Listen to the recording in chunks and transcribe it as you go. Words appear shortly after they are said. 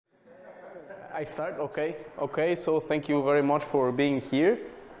I start? Okay. Okay, so thank you very much for being here.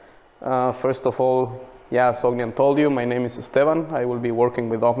 First of all, yeah, as Ognian told you, my name is Esteban. I will be working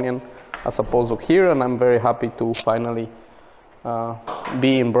with Ognian as a postdoc here, and I'm very happy to finally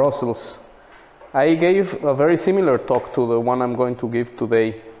be in Brussels. I gave a very similar talk to the one I'm going to give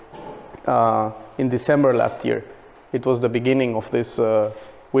today in December last year. It was the beginning of this,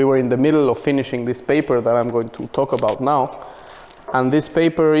 we were in the middle of finishing this paper that I'm going to talk about now. And this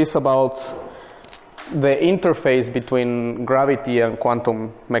paper is about the interface between gravity and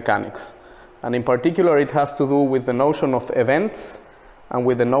quantum mechanics. And in particular, it has to do with the notion of events and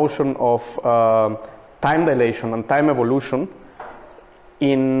with the notion of time dilation and time evolution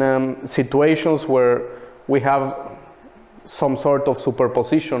in situations where we have some sort of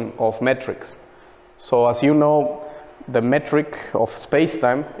superposition of metrics. So as you know, the metric of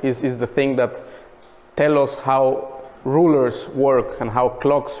space-time is the thing that tells us how rulers work and how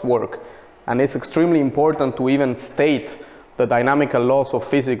clocks work. And it's extremely important to even state the dynamical laws of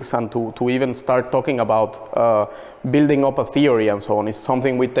physics and to even start talking about building up a theory and so on. It's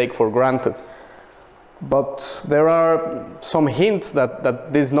something we take for granted. But there are some hints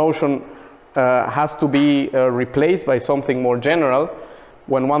that this notion has to be replaced by something more general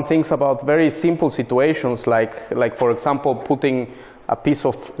when one thinks about very simple situations like for example, putting a piece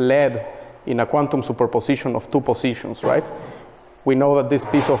of lead in a quantum superposition of two positions, right? We know that this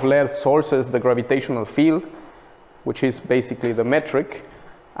piece of lead sources the gravitational field, which is basically the metric.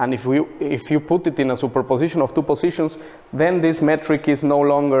 And if you put it in a superposition of two positions, then this metric is no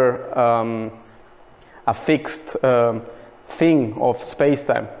longer a fixed thing of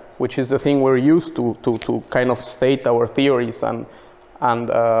space-time, which is the thing we're used to kind of state our theories and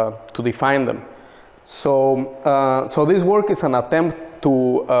to define them. So this work is an attempt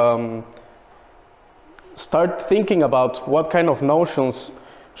to start thinking about what kind of notions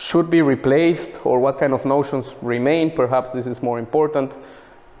should be replaced or what kind of notions remain, perhaps this is more important,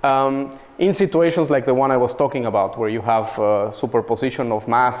 in situations like the one I was talking about, where you have superposition of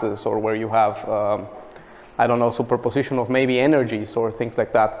masses or where you have, I don't know, superposition of maybe energies or things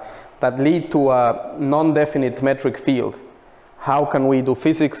like that, that lead to a non-definite metric field. How can we do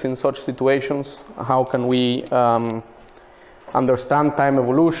physics in such situations? How can we understand time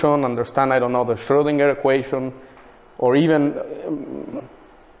evolution, understand, I don't know, the Schrödinger equation, or even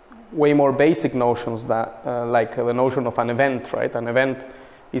way more basic notions that, like the notion of an event, right? An event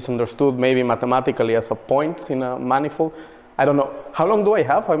is understood maybe mathematically as a point in a manifold. I don't know. How long do I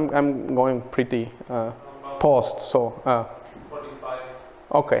have? I'm going pretty paused, so. 45.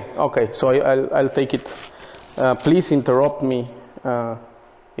 Okay, so I'll take it. Please interrupt me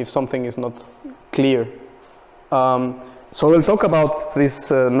if something is not clear. So we'll talk about this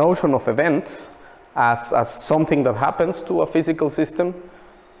notion of events as something that happens to a physical system,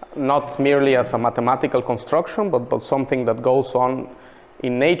 not merely as a mathematical construction, but something that goes on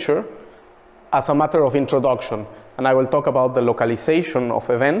in nature as a matter of introduction. And I will talk about the localization of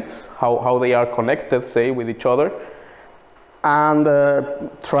events, how they are connected, say, with each other, and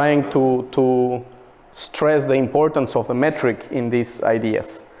trying to stress the importance of the metric in these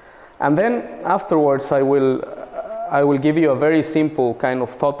ideas. And then afterwards I will give you a very simple kind of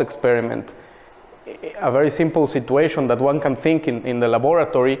thought experiment, a very simple situation that one can think in the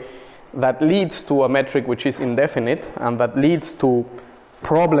laboratory that leads to a metric which is indefinite and that leads to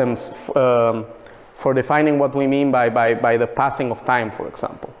problems for defining what we mean by the passing of time, for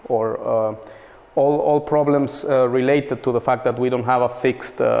example, or all problems related to the fact that we don't have a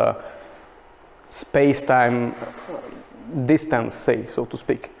fixed space-time distance, say, so to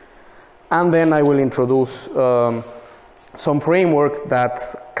speak. And then I will introduce some framework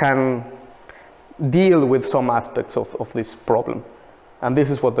that can deal with some aspects of this problem. And this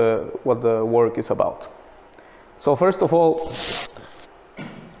is what the work is about. So first of all,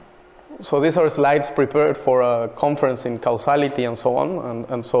 so these are slides prepared for a conference in causality and so on.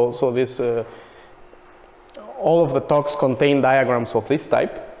 And so this, all of the talks contain diagrams of this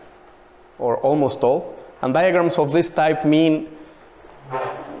type, or almost all. And diagrams of this type mean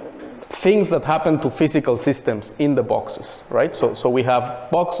things that happen to physical systems in the boxes, right? So we have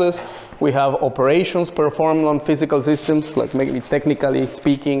boxes, we have operations performed on physical systems, like maybe technically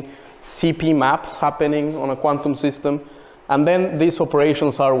speaking, CP maps happening on a quantum system. And then these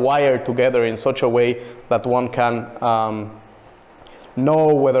operations are wired together in such a way that one can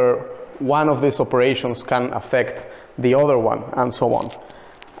know whether one of these operations can affect the other one, and so on.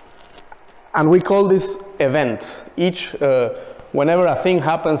 And we call these events. Whenever a thing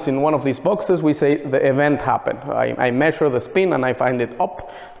happens in one of these boxes, we say the event happened. I measure the spin and I find it up,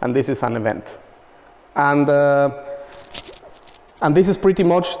 and this is an event. And And this is pretty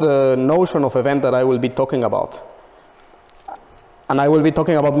much the notion of event that I will be talking about. And I will be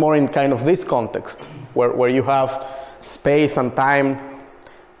talking about more in kind of this context, where you have space and time.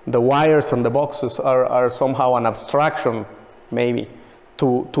 The wires and the boxes are somehow an abstraction, maybe,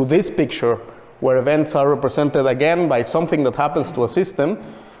 to this picture, where events are represented again by something that happens to a system,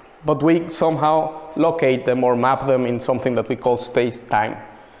 but we somehow locate them or map them in something that we call space-time.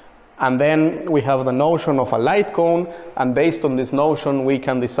 And then we have the notion of a light cone, and based on this notion, we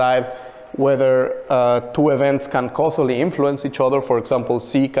can decide whether two events can causally influence each other. For example,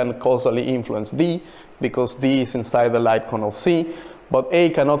 C can causally influence D, because D is inside the light cone of C, but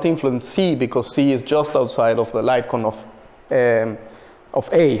A cannot influence C, because C is just outside of the light cone of A.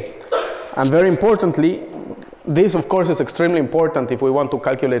 And very importantly, this of course is extremely important if we want to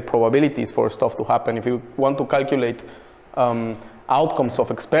calculate probabilities for stuff to happen. If we want to calculate outcomes of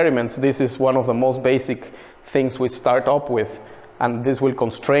experiments, this is one of the most basic things we start up with, and this will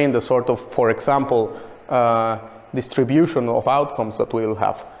constrain the sort of, for example, distribution of outcomes that we will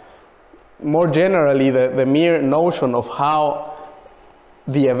have. More generally, the mere notion of how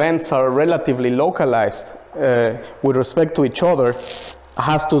the events are relatively localized with respect to each other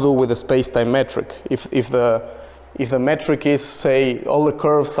has to do with the space-time metric. If the metric is, say, all the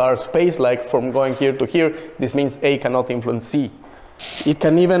curves are space-like from going here to here, this means A cannot influence C. It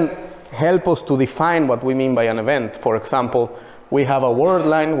can even help us to define what we mean by an event. For example, we have a word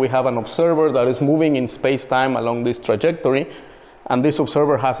line, we have an observer that is moving in space-time along this trajectory, and this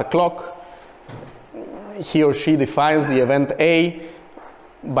observer has a clock. He or she defines the event A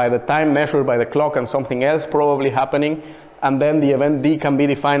by the time measured by the clock and something else probably happening, and then the event D can be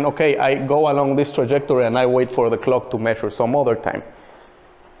defined, okay, I go along this trajectory and I wait for the clock to measure some other time.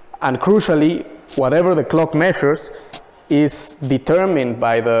 And crucially, whatever the clock measures is determined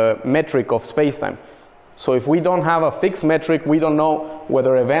by the metric of spacetime. So if we don't have a fixed metric, we don't know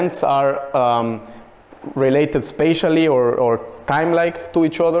whether events are related spatially or time-like to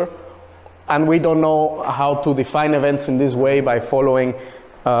each other, and we don't know how to define events in this way by following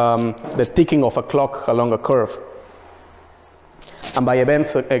the ticking of a clock along a curve. And by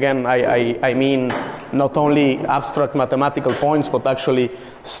events, again, I mean not only abstract mathematical points, but actually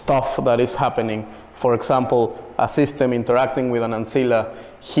stuff that is happening. For example, a system interacting with an ancilla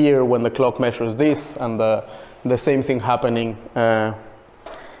here when the clock measures this, and the same thing happening at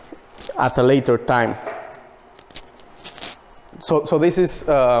a later time. So this is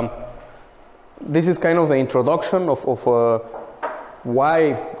kind of the introduction of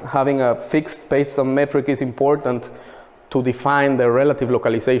why having a fixed space-time metric is important to define the relative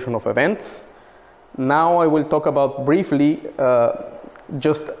localization of events. Now I will talk about briefly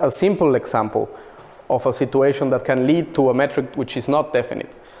just a simple example of a situation that can lead to a metric which is not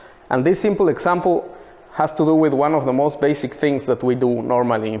definite. And this simple example has to do with one of the most basic things that we do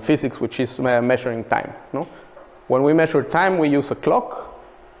normally in physics, which is measuring time. No? When we measure time, we use a clock,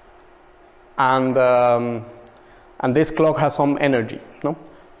 and this clock has some energy. No?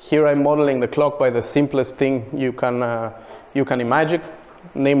 Here I'm modeling the clock by the simplest thing you can imagine,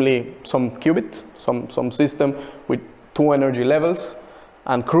 namely some qubit, some system with two energy levels.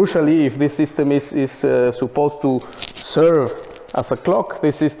 And crucially, if this system is supposed to serve as a clock,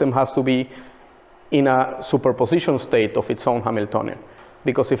 this system has to be in a superposition state of its own Hamiltonian.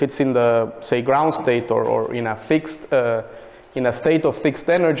 Because if it's in the, say, ground state or in a fixed, in a state of fixed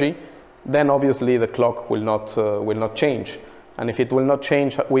energy, then obviously the clock will not change. And if it will not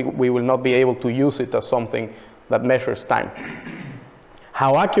change, we will not be able to use it as something that measures time.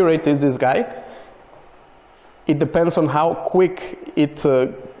 How accurate is this guy? It depends on how quick it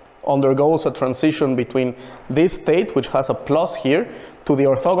undergoes a transition between this state, which has a plus here, to the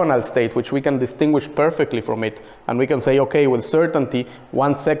orthogonal state, which we can distinguish perfectly from it. And we can say, okay, with certainty,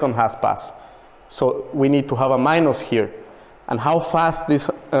 1 second has passed. So we need to have a minus here. And how fast this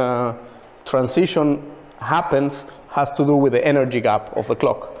transition happens has to do with the energy gap of the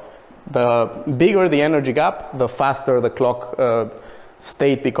clock. The bigger the energy gap, the faster the clock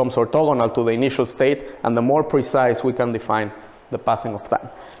state becomes orthogonal to the initial state, and the more precise we can define the passing of time.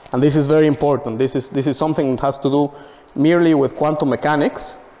 And this is very important. This is something that has to do merely with quantum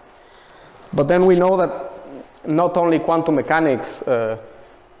mechanics. But then we know that not only quantum mechanics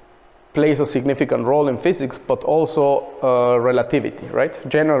plays a significant role in physics, but also relativity, right?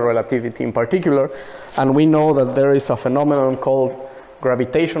 General relativity in particular. And we know that there is a phenomenon called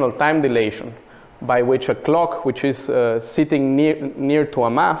gravitational time dilation, by which a clock which is sitting near to a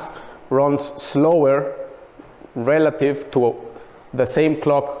mass runs slower relative to the same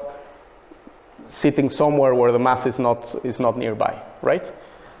clock sitting somewhere where the mass is not nearby, right?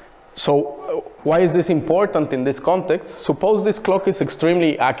 So why is this important in this context? Suppose this clock is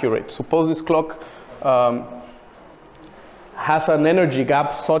extremely accurate. Suppose this clock has an energy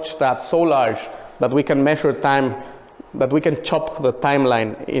gap such that so large that we can measure time, that we can chop the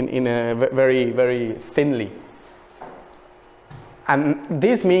timeline in a very, very thinly. And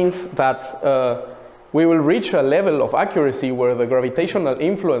this means that we will reach a level of accuracy where the gravitational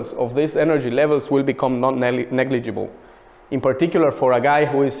influence of these energy levels will become non-negligible. In particular, for a guy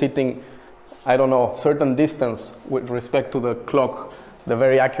who is sitting, I don't know, certain distance with respect to the clock, the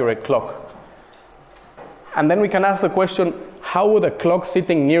very accurate clock. And then we can ask the question, how would a clock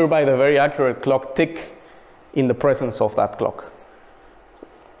sitting nearby the very accurate clock tick in the presence of that clock?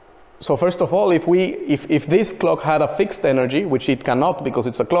 So first of all, if this clock had a fixed energy, which it cannot because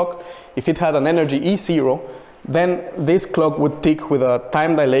it's a clock, if it had an energy E0, then this clock would tick with a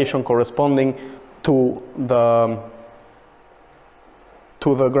time dilation corresponding to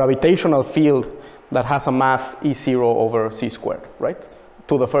the gravitational field that has a mass E0 over c squared, right?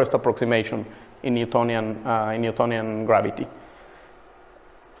 To the first approximation in Newtonian gravity.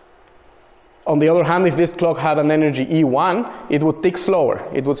 On the other hand, if this clock had an energy E1, it would tick slower.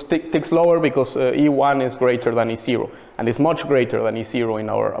 It would tick slower because E1 is greater than E0, and is much greater than E0 in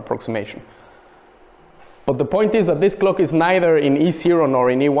our approximation. But the point is that this clock is neither in E0 nor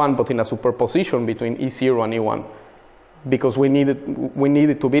in E1, but in a superposition between E0 and E1, because we need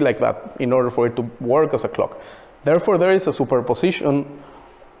it to be like that in order for it to work as a clock. Therefore, there is a superposition,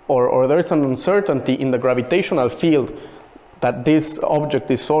 or there is an uncertainty in the gravitational field that this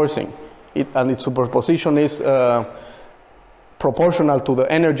object is sourcing. And its superposition is proportional to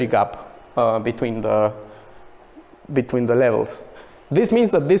the energy gap between the levels. This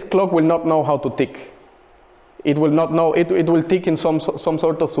means that this clock will not know how to tick. It will not know, it will tick in some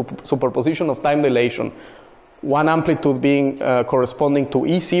sort of superposition of time dilation. One amplitude being corresponding to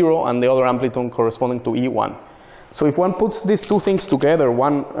E0 and the other amplitude corresponding to E1. So if one puts these two things together,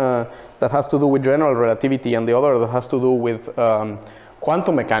 one that has to do with general relativity and the other that has to do with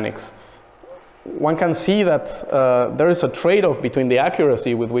quantum mechanics, one can see that there is a trade-off between the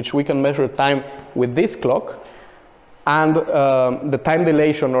accuracy with which we can measure time with this clock and the time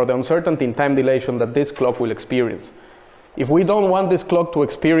dilation or the uncertainty in time dilation that this clock will experience. If we don't want this clock to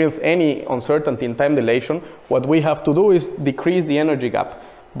experience any uncertainty in time dilation, what we have to do is decrease the energy gap.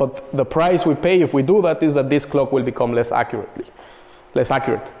 But the price we pay if we do that is that this clock will become less accurate.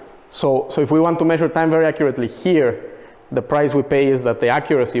 So if we want to measure time very accurately here, the price we pay is that the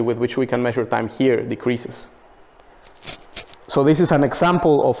accuracy with which we can measure time here decreases. So this is an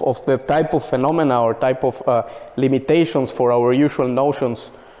example of the type of phenomena or type of limitations for our usual notions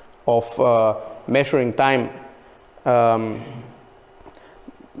of measuring time that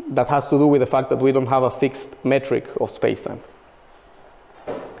has to do with the fact that we don't have a fixed metric of space-time.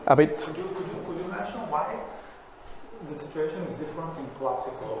 A bit. Could you mention why the situation is different in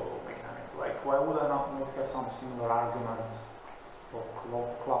classical mechanics? Like, why would I not have some similar argument for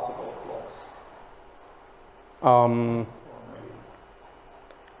classical clocks?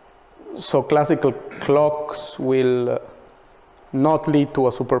 So classical clocks will not lead to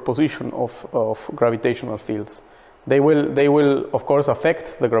a superposition of gravitational fields. They will of course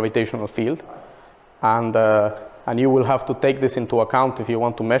affect the gravitational field, and you will have to take this into account if you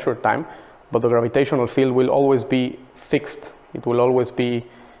want to measure time, but the gravitational field will always be fixed. It will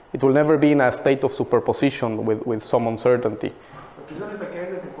never be in a state of superposition with some uncertainty. But isn't it the case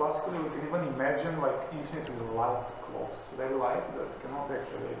that in classical we can even imagine like infinitely light clocks, very light, that cannot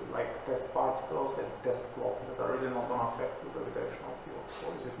actually like test particles and test clocks that are really not going to affect the gravitational field?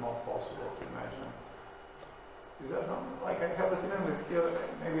 So is it not possible to imagine? Is that like I have the feeling that here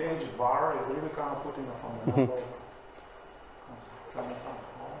maybe H bar is really kind of putting a fundamental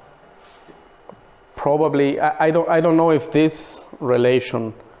Probably, I don't know if this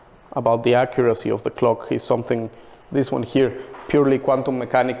relation about the accuracy of the clock is something, this one here, purely quantum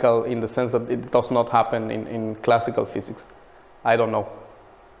mechanical in the sense that it does not happen in classical physics. I don't know.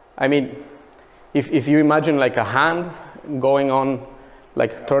 I mean, if you imagine like a hand going on,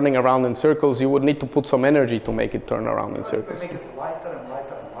 like turning around in circles, you would need to put some energy to make it turn around in circles. If we make it lighter and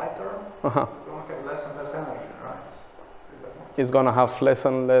lighter and lighter, it's going to have less and less energy, right? It's going to have less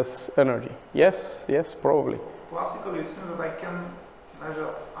and less energy. Yes, probably. Classically, it seems that I can measure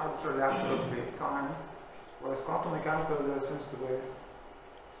arbitrarily accurately time, whereas quantum mechanically there seems to be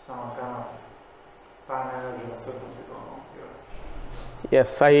some kind of time energy uncertainty going on here.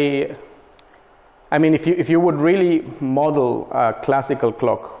 Yes, I mean, if you would really model a classical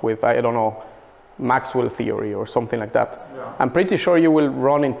clock with, I don't know, Maxwell theory or something like that, I'm pretty sure you will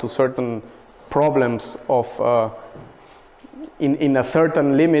run into certain problems of in a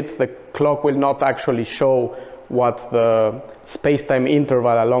certain limit, the clock will not actually show what the space-time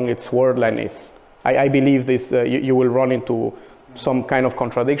interval along its word line is. I believe this, you will run into some kind of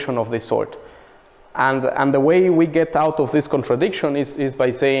contradiction of this sort. And the way we get out of this contradiction is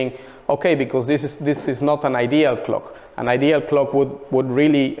by saying, okay, because this is not an ideal clock. An ideal clock would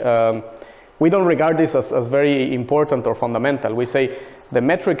really, we don't regard this as very important or fundamental. We say the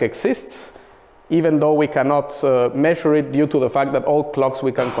metric exists, even though we cannot measure it due to the fact that all clocks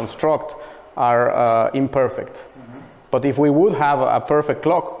we can construct are imperfect. Mm-hmm. But if we would have a perfect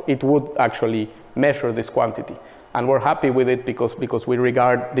clock, it would actually measure this quantity. And we're happy with it because we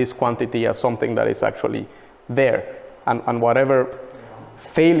regard this quantity as something that is actually there. And whatever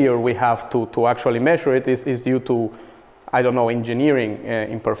failure we have to actually measure it is due to, I don't know, engineering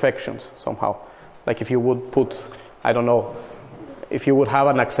imperfections somehow. Like if you would put, I don't know, if you would have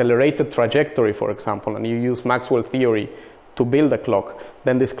an accelerated trajectory, for example, and you use Maxwell theory to build a clock,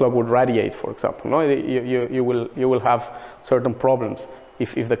 then this clock would radiate, for example. No, you will have certain problems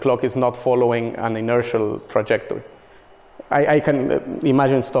if the clock is not following an inertial trajectory. I can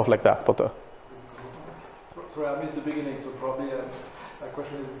imagine stuff like that, but sorry, I missed the beginning, so probably my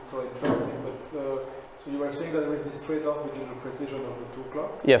question isn't so interesting, but so you were saying that there is this trade-off between the precision of the two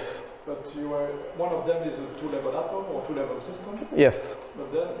clocks? Yes. But one of them is a two-level atom or two-level system? Yes.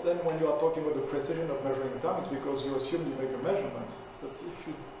 But then when you are talking about the precision of measuring time, it's because you assume you make a measurement. But if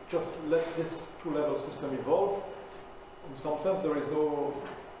you just let this two-level system evolve, in some sense there is no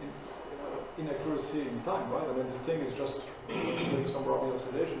inaccuracy in time, right? I mean, the thing is just doing some Brownian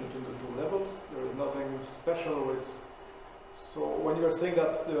oscillation between the two levels. There is nothing special with. So when you are saying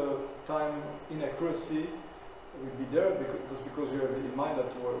that the time inaccuracy will be there, just because you have in mind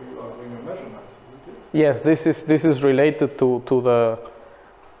that you are doing a measurement, isn't it? Yes, this is related to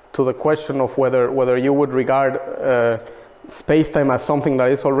the question of whether you would regard space-time as something that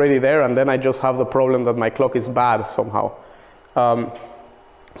is already there, and then I just have the problem that my clock is bad somehow.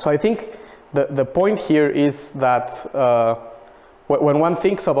 So I think the point here is that when one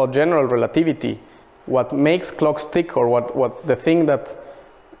thinks about general relativity, what makes clocks tick, or what the thing that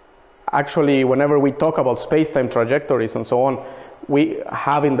actually, whenever we talk about space-time trajectories and so on, we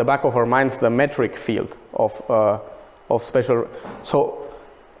have in the back of our minds the metric field of special.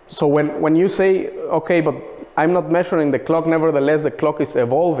 So when you say, okay, but I'm not measuring the clock, nevertheless the clock is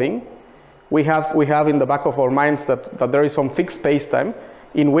evolving, we have in the back of our minds that there is some fixed space-time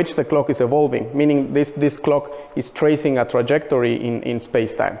in which the clock is evolving, meaning this clock is tracing a trajectory in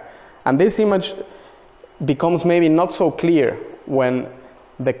space-time. And this image becomes maybe not so clear when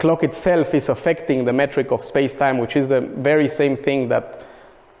the clock itself is affecting the metric of space-time, which is the very same thing that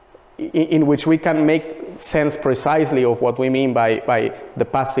in which we can make sense precisely of what we mean by the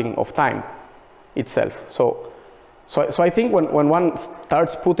passing of time itself. So I think when one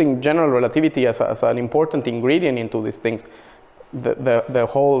starts putting general relativity as an important ingredient into these things, the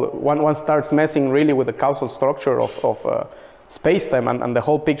whole one starts messing really with the causal structure of space-time, and the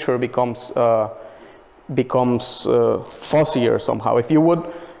whole picture becomes fuzzier somehow. If you would,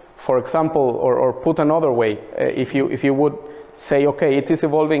 for example, or put another way, if you would say, okay, it is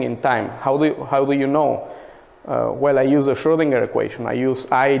evolving in time, how do you know? Well, I use the Schrödinger equation. I use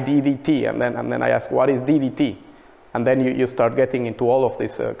I d dt, and then I ask, what is d dt? And then you start getting into all of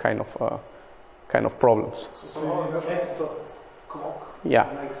these kind of problems. So the next clock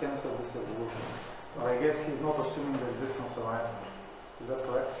makes sense of this evolution. So I guess he's not assuming the existence of Einstein. Is that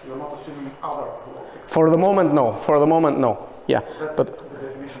correct? You're not assuming other clocks. For the moment, no. For the moment, no. Yeah,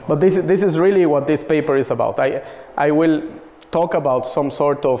 but this is really what this paper is about. I will talk about some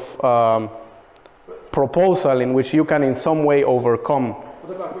sort of proposal in which you can in some way overcome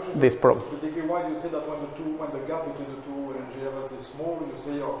this problem. Basically, why do you say that when the gap between the two energy levels is small, you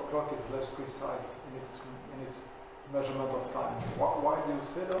say your clock is less precise in its measurement of time? Why do you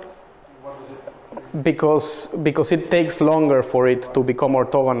say that? What is it? Because it takes longer for it to become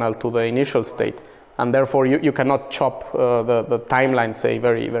orthogonal to the initial state, and therefore you cannot chop the timeline, say,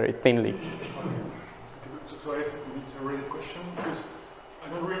 very, very thinly. So it's a real question, because I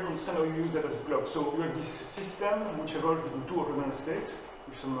don't really understand how you use that as a clock. So you have this system which evolves between two orthogonal states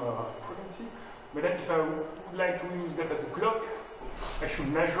with some frequency, but then if I would like to use that as a clock, I should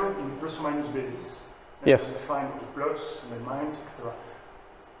measure in plus or minus basis. Yes. Define the plus and the minus, etc.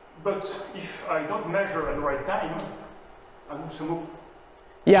 But if I don't measure at the right time, I'm somehow.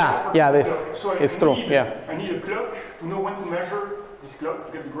 Yeah, this so is true. Yeah. I need a clock to know when to measure this clock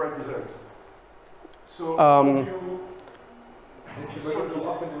to get the right result. So if you measure it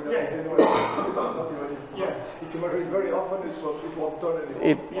often, you if you measure it very often, it won't turn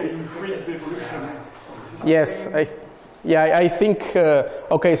anything. You freeze the evolution. Yes, Yeah, I think,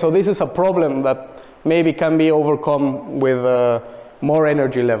 okay, so this is a problem that maybe can be overcome with more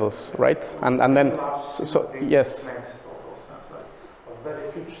energy levels, right? And then, so yes. A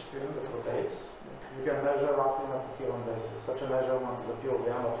very huge spin that rotates. You can measure roughly on a coherent basis. Such a measurement is a pure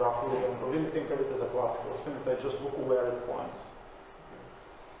gamma roughly, and really think of it as a classical spin. They just look where it points.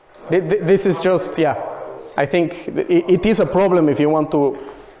 This is just, yeah, I think it is a problem if you want to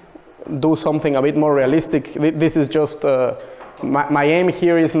do something a bit more realistic. This is just, my aim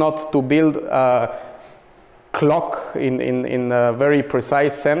here is not to build a clock in a very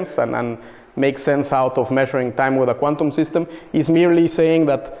precise sense and make sense out of measuring time with a quantum system. It's merely saying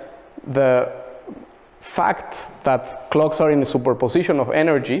that the fact that clocks are in a superposition of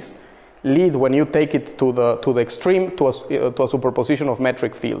energies lead, when you take it to the extreme, to a superposition of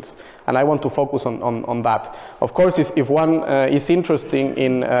metric fields. And I want to focus on that. Of course, if one is interested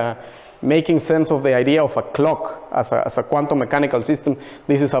in making sense of the idea of a clock as a quantum mechanical system,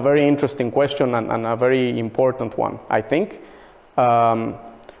 this is a very interesting question and a very important one, I think. One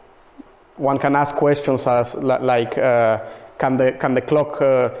can ask questions as like, can the clock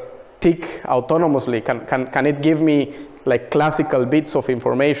tick autonomously? Can it give me like classical bits of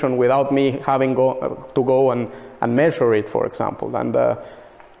information without me having to go and measure it, for example? And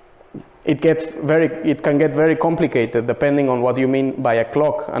it can get very complicated depending on what you mean by a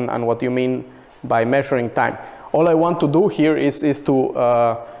clock and what you mean by measuring time. All I want to do here is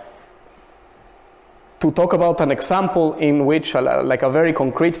to talk about an example in which like a very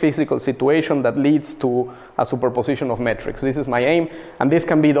concrete physical situation that leads to a superposition of metrics. This is my aim, and this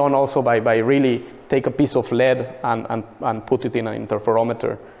can be done also by really take a piece of lead and put it in an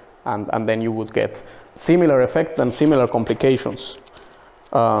interferometer, and then you would get similar effect and similar complications.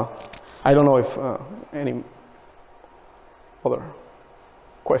 I don't know if any other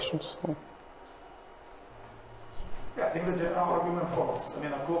questions? Yeah, I think the general argument holds. I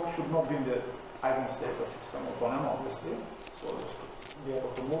mean, a clock should not be in the eigenstate of its Hamiltonian, obviously, so it should be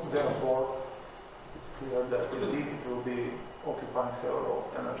able to move. Therefore, it's clear that indeed it will be occupying several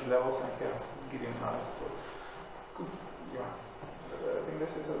energy levels and hence giving rise to. Yeah, I think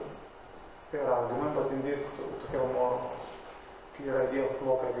this is a fair argument, but indeed to have a more clear idea of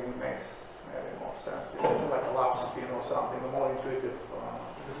clock, I think makes maybe more sense. Because like a large spin or something, a more intuitive.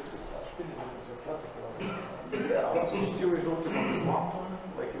 Yeah, this is still resulting in quantum,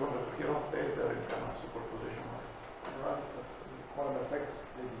 like even the coherent states are in kind of superposition of. Right, but the quantum effects,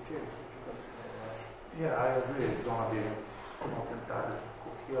 they decay. Yeah, I agree. It's going to be not entirely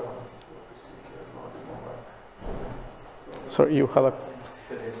coherent. What we see here is going to be more like. So you have a.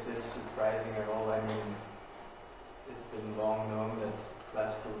 But is this surprising at all? I mean, it's been long known that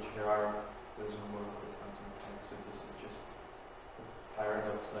classical GR doesn't work with quantum mechanics, so this is just a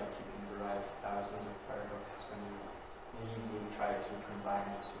paradox, like you can derive thousands of paradoxes when you need to try to combine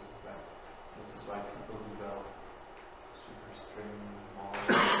them. So this is why people develop superstring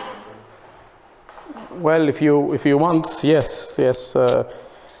models. Well, if you want, yes.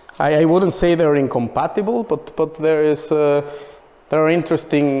 I wouldn't say they're incompatible, but there are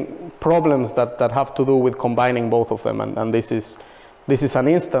interesting problems that have to do with combining both of them, and this is an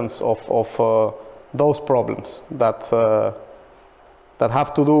instance of those problems that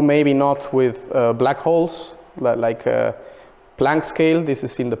have to do maybe not with black holes like Planck scale. This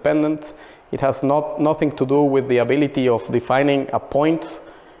is independent. It has nothing to do with the ability of defining a point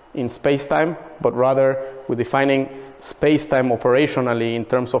in space-time, but rather with defining space-time operationally in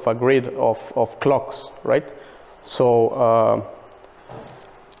terms of a grid of clocks, right? So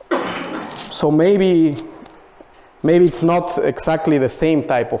maybe it's not exactly the same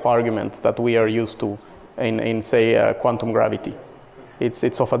type of argument that we are used to in say quantum gravity.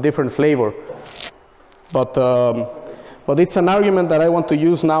 It's of a different flavor, but it's an argument that I want to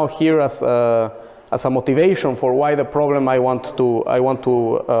use now here as a motivation for why the problem I want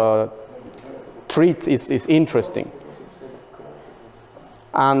to treat is interesting.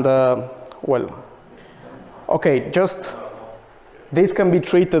 And well, okay, just this can be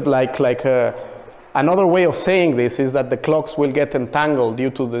treated like another way of saying this is that the clocks will get entangled due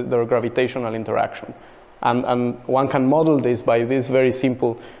to their gravitational interaction, and one can model this by this very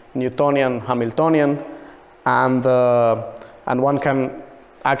simple Newtonian Hamiltonian, and one can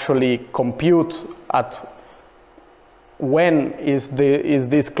actually compute at when is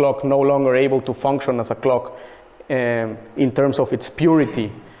this clock no longer able to function as a clock in terms of its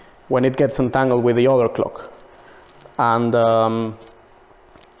purity when it gets entangled with the other clock. And of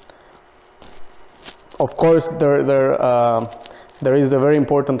course there is a very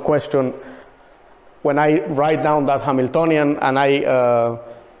important question when I write down that Hamiltonian and I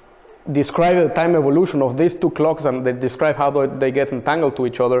describe the time evolution of these two clocks, and they describe how they get entangled to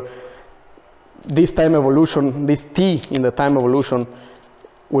each other, this time evolution, this t in the time evolution,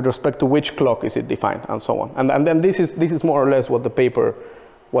 with respect to which clock is it defined, and so on. And then this is more or less what the paper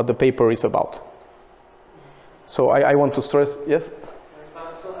is about. So I want to stress, yes?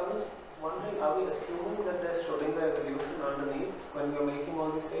 So I was wondering, are we assuming that there's Schrodinger evolution underneath when we're making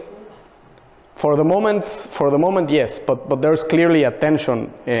all these statements? For the moment, yes, but there's clearly a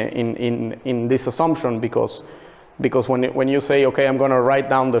tension in this assumption, because when you say, okay, I'm going to write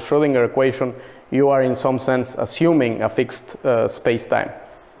down the Schrodinger equation, you are in some sense assuming a fixed space-time.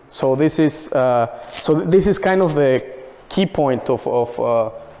 So this is kind of the key point of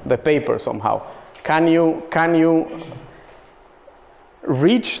the paper somehow. Can you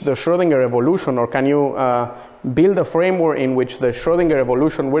reach the Schrodinger evolution, or can you build a framework in which the Schrodinger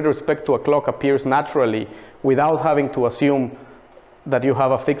evolution with respect to a clock appears naturally without having to assume that you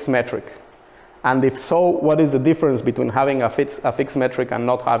have a fixed metric? And if so, what is the difference between having a fixed metric and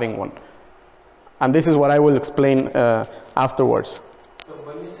not having one? And this is what I will explain afterwards. So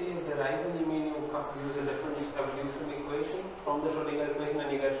when you say derival, you mean you use a different evolution equation from the Schrodinger equation,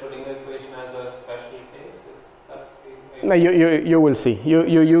 and you get Schrodinger equation as a special case? Is that the No, you will see.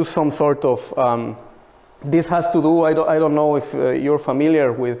 You use some sort of this has to do. I don't know if you're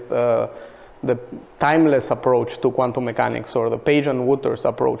familiar with the timeless approach to quantum mechanics, or the Page and Wouters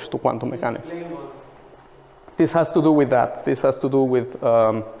approach to quantum mechanics. This has to do with that. This has to do with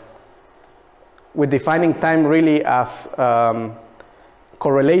defining time really as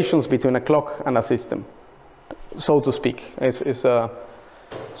correlations between a clock and a system, so to speak.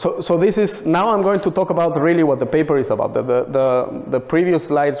 So this is, now I'm going to talk about really what the paper is about. The previous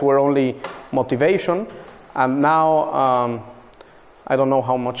slides were only motivation, and now I don't know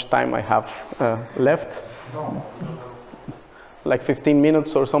how much time I have left. Like 15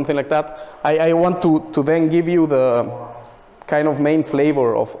 minutes or something like that. I want to then give you the kind of main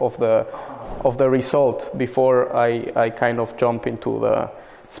flavor of the result before I kind of jump into the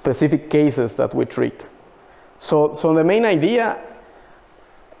specific cases that we treat. So the main idea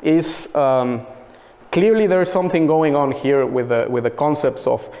is clearly there's something going on here with the concepts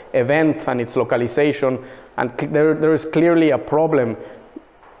of event and its localization, and there is clearly a problem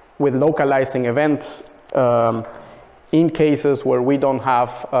with localizing events in cases where we don't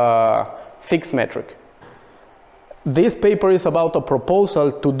have a fixed metric. This paper is about a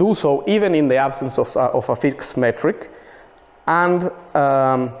proposal to do so even in the absence of a fixed metric, and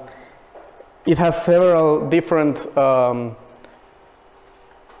it has several different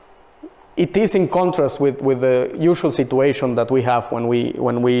it is in contrast with the usual situation that we have when we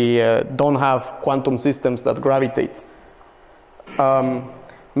don't have quantum systems that gravitate.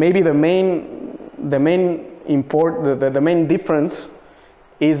 Maybe the main difference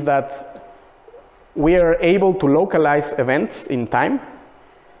is that we are able to localize events in time,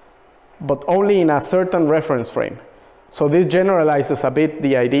 but only in a certain reference frame. So this generalizes a bit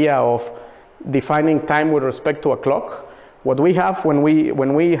the idea of defining time with respect to a clock. What we have when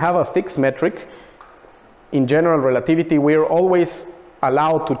we have a fixed metric, in general relativity, we are always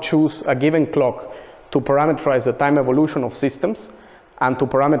allowed to choose a given clock to parameterize the time evolution of systems and to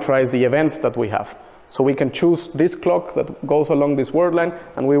parameterize the events that we have. So we can choose this clock that goes along this word line,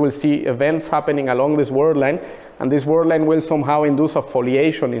 and we will see events happening along this word line, and this word line will somehow induce a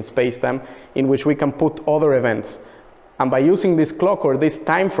foliation in space-time in which we can put other events. And by using this clock or this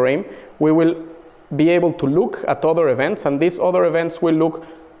time frame, we will be able to look at other events, and these other events will look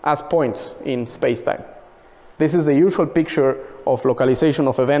as points in space-time. This is the usual picture of localization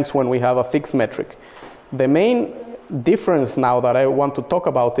of events when we have a fixed metric. The main difference now that I want to talk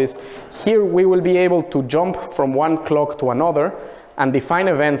about is here we will be able to jump from one clock to another and define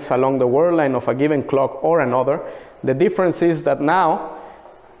events along the word line of a given clock or another. The difference is that now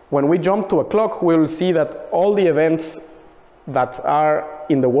when we jump to a clock, we will see that all the events that are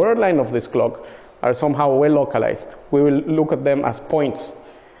in the word line of this clock are somehow well localized. We will look at them as points.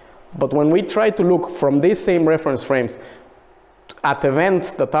 But when we try to look from these same reference frames at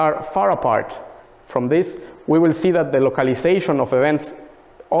events that are far apart from this, we will see that the localization of events,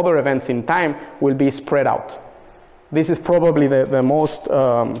 other events in time, will be spread out. This is probably the most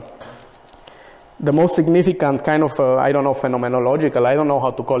significant kind of, I don't know, phenomenological, I don't know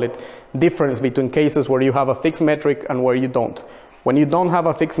how to call it, difference between cases where you have a fixed metric and where you don't. When you don't have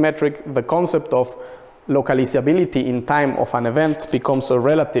a fixed metric, the concept of localizability in time of an event becomes a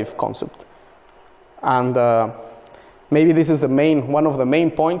relative concept. And maybe this is one of the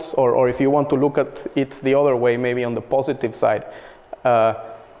main points, or if you want to look at it the other way, maybe on the positive side,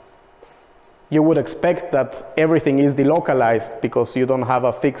 you would expect that everything is delocalized because you don't have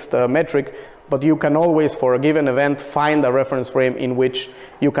a fixed metric, but you can always, for a given event, find a reference frame in which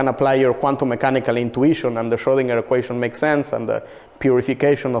you can apply your quantum mechanical intuition, and the Schrodinger equation makes sense, and the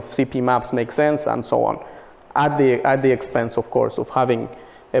purification of CP maps makes sense, and so on, at the expense, of course, of having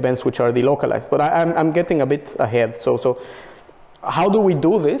events which are delocalized. But I'm getting a bit ahead. So how do we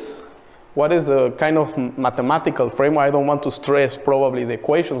do this? What is the kind of mathematical framework? I don't want to stress probably the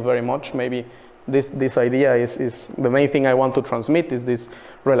equations very much. Maybe this idea is the main thing I want to transmit, is this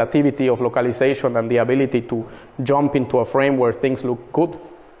relativity of localization and the ability to jump into a frame where things look good.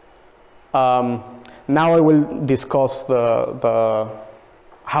 Now I will discuss the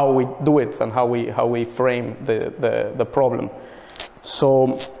how we do it and how we frame the problem.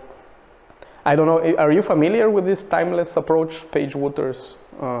 So I don't know, are you familiar with this timeless approach, Page-Wooter's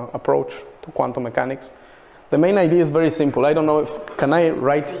approach to quantum mechanics? The main idea is very simple. I don't know if, can I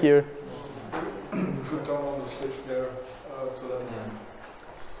write here? You should turn on the switch there so that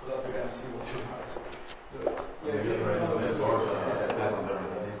we can see what you have.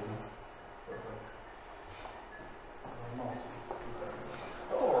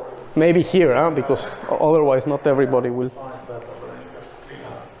 Maybe here, huh? Because otherwise not everybody will.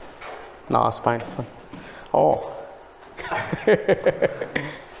 No, it's fine, it's fine. Oh.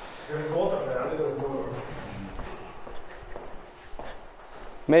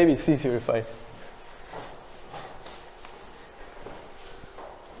 Maybe it's easier if I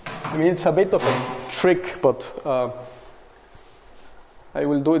mean, it's a bit of a trick, but I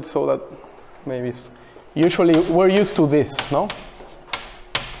will do it so that maybe it's, usually we're used to this, no?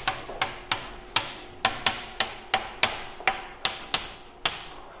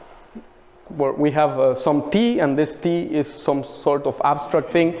 Where we have some t, and this t is some sort of abstract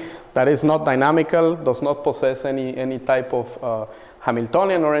thing that is not dynamical, does not possess any type of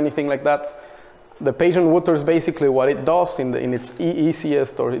Hamiltonian or anything like that. The Page and Wooter's basically what it does in its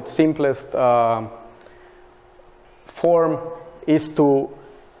easiest or its simplest form is to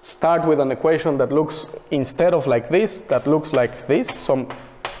start with an equation that looks, instead of like this, that looks like this, some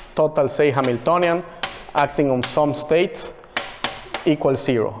total, say, Hamiltonian acting on some state equals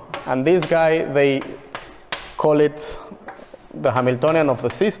 0. And this guy, they call it the Hamiltonian of the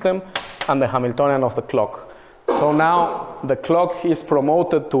system and the Hamiltonian of the clock. So now the clock is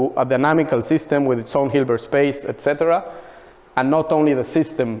promoted to a dynamical system with its own Hilbert space, etc. And not only the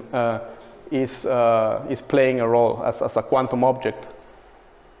system is playing a role as a quantum object.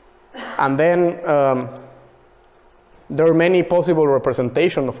 And then there are many possible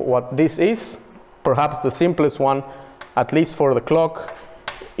representations of what this is. Perhaps the simplest one, at least for the clock,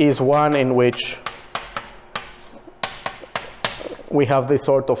 is one in which we have this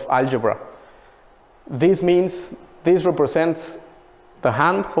sort of algebra. This means this represents the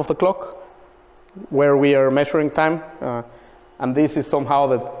hand of the clock where we are measuring time, and this is somehow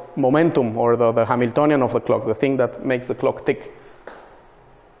the momentum or the Hamiltonian of the clock, the thing that makes the clock tick.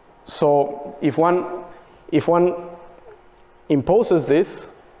 So if one imposes this,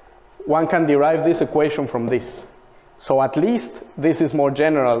 one can derive this equation from this. So at least this is more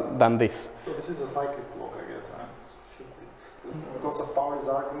general than this. So this is a cyclic clock, I guess. It should be. This, because of Pauli's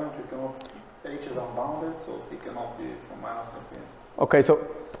argument, we cannot, H is unbounded, so T cannot be from minus infinity. Okay, so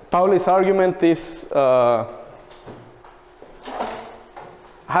Pauli's argument is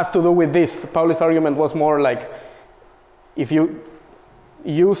has to do with this. Pauli's argument was more like, if you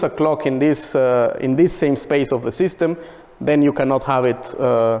use a clock in this same space of the system, then you cannot have it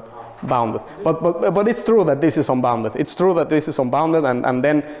bounded. But it's true that this is unbounded. It's true that this is unbounded, and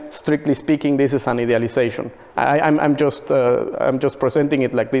then strictly speaking, this is an idealization. I'm just presenting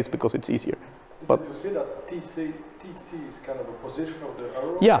it like this because it's easier. But you see that TC is kind of a position of the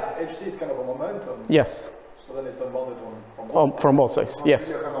arrow. Yeah. HC is kind of a momentum. Yes. So then it's unbounded from both sides. From both sides. Yes.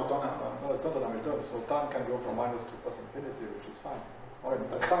 No, it's not an Hamiltonian. So time can go from minus to plus infinity, which is fine. Oh,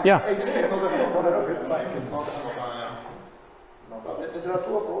 that's fine. Yeah. HC is not a Hamiltonian. It's fine. It's not a Hamiltonian. But there are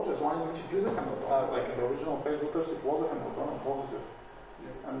two approaches. One in which it is a Hamiltonian. Like in the original Page-Wooter's, it was a Hamiltonian positive.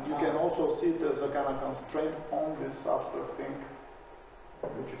 Yeah. And you can also see it as a kind of constraint on this abstract thing,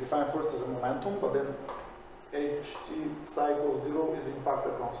 which you define first as a momentum, but then HT cycle 0 is in fact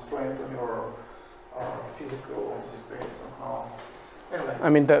a constraint on your physical state somehow. Anyway. I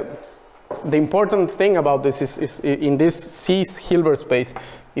mean, the important thing about this is in this C's Hilbert space,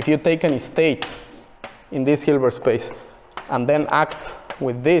 if you take any state in this Hilbert space and then act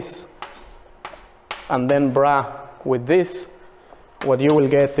with this and then bra with this, what you will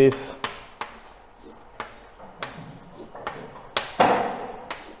get is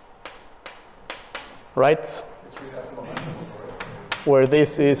right? Where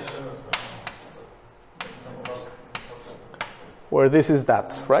this is where this is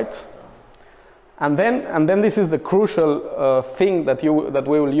that, right? And then this is the crucial thing that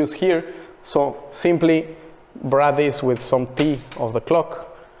we will use here. So simply brag this with some t of the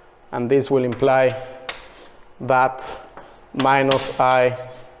clock, and this will imply that minus I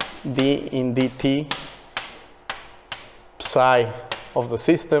d in dt psi of the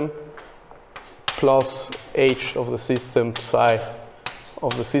system plus h of the system psi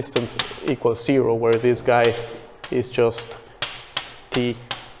of the systems equals 0, where this guy is just t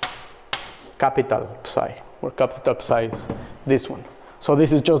capital psi, where capital psi is this one. So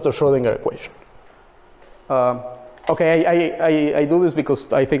this is just the Schrödinger equation. Okay, I do this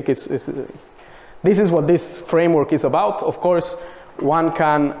because I think this is what this framework is about. Of course, one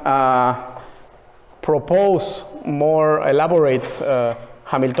can propose more elaborate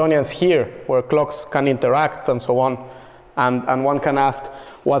Hamiltonians here, where clocks can interact and so on, and one can ask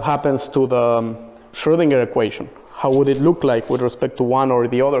what happens to the Schrödinger equation. How would it look like with respect to one or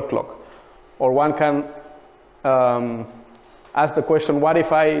the other clock? Or one can ask the question, what if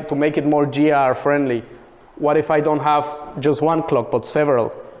to make it more GR friendly, what if I don't have just one clock but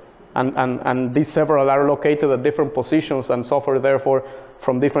several? And these several are located at different positions and suffer therefore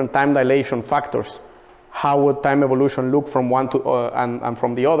from different time dilation factors. How would time evolution look from one to and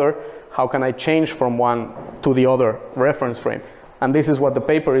from the other? How can I change from one to the other reference frame? And this is what the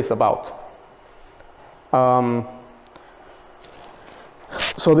paper is about.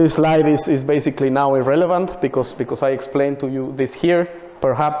 So this slide is basically now irrelevant because I explained to you this here.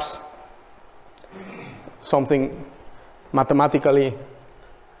 Perhaps something mathematically,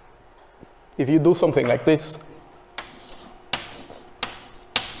 if you do something like this,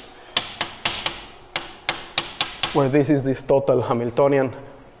 where this is this total Hamiltonian,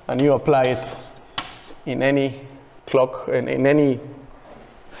 and you apply it in any clock, in any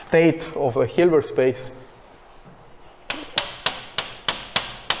state of a Hilbert space,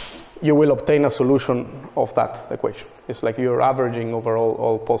 you will obtain a solution of that equation. It's like you're averaging over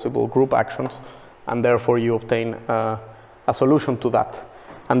all possible group actions, and therefore you obtain a solution to that.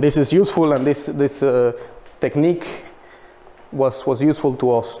 And this is useful, and this technique was useful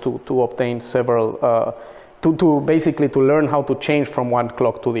to us to obtain several, to basically to learn how to change from one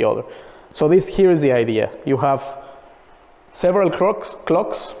clock to the other. So here is the idea. You have several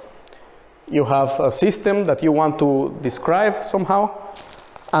clocks. You have a system that you want to describe somehow.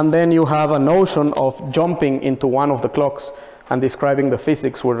 And then you have a notion of jumping into one of the clocks and describing the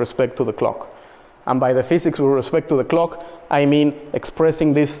physics with respect to the clock. And by the physics with respect to the clock, I mean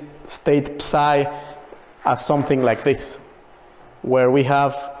expressing this state psi as something like this, where we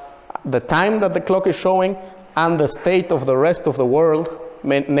have the time that the clock is showing and the state of the rest of the world,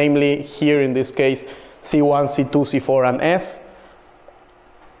 namely here in this case, C1, C2, C4, and S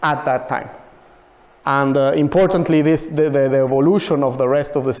at that time. And importantly, the evolution of the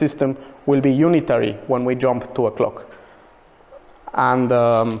rest of the system will be unitary when we jump to a clock. And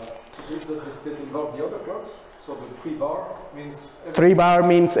does the state involve the other clocks? So the 3 bar means... 3 bar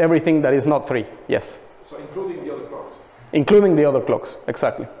means everything that is not 3, yes. So including the other clocks? Including the other clocks,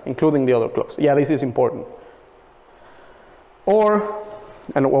 exactly. Including the other clocks. Yeah, this is important. Or,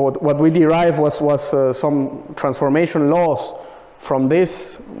 and what we derived was some transformation laws from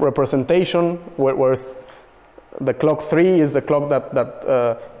this representation, where the clock 3 is the clock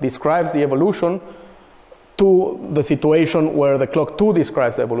that describes the evolution, to the situation where the clock 2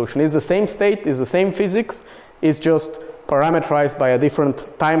 describes the evolution. It's the same state, it's the same physics, it's just parameterized by a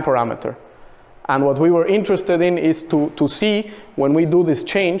different time parameter. And what we were interested in is to see, when we do this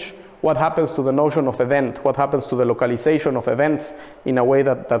change, what happens to the notion of event, what happens to the localization of events in a way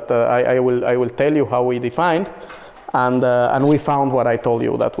that I will tell you how we defined. And we found what I told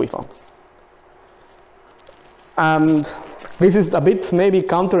you that we found. And this is a bit maybe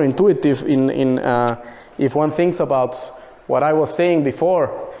counterintuitive if one thinks about what I was saying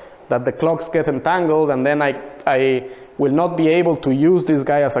before, that the clocks get entangled, and then I will not be able to use this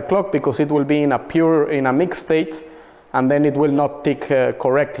guy as a clock because it will be in a mixed state, and then it will not tick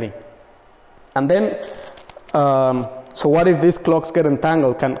correctly. And then, so what if these clocks get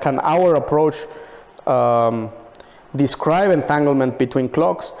entangled? Can our approach describe entanglement between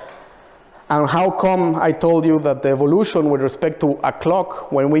clocks? And how come I told you that the evolution with respect to a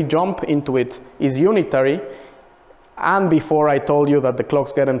clock, when we jump into it, is unitary, and before I told you that the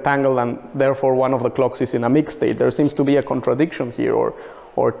clocks get entangled and therefore one of the clocks is in a mixed state? There seems to be a contradiction here,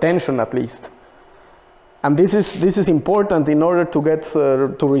 or tension at least. And this is important in order to get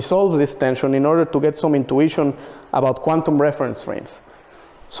to resolve this tension, in order to get some intuition about quantum reference frames.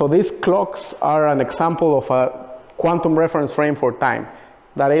 So these clocks are an example of a quantum reference frame for time.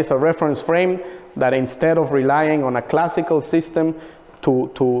 That is a reference frame that instead of relying on a classical system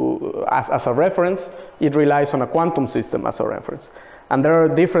as a reference, it relies on a quantum system as a reference. And there are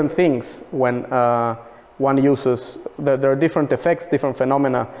different things when one uses, there are different effects, different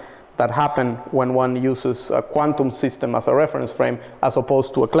phenomena that happen when one uses a quantum system as a reference frame as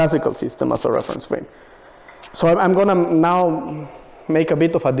opposed to a classical system as a reference frame. So I'm going to now make a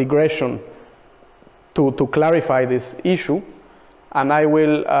bit of a digression to clarify this issue, and I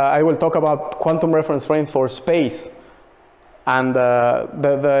will talk about quantum reference frames for space. And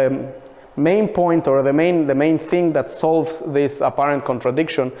the main point, or the main thing that solves this apparent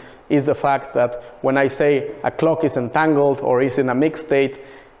contradiction is the fact that when I say a clock is entangled or is in a mixed state,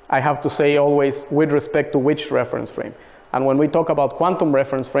 I have to say always with respect to which reference frame. And when we talk about quantum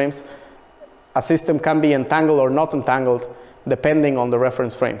reference frames, a system can be entangled or not entangled depending on the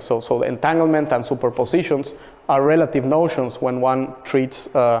reference frame. So the entanglement and superpositions are relative notions when one treats,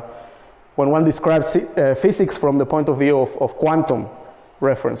 when one describes physics from the point of view of quantum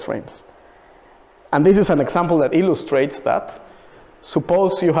reference frames. And this is an example that illustrates that.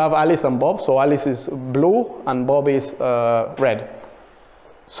 Suppose you have Alice and Bob, so Alice is blue and Bob is red.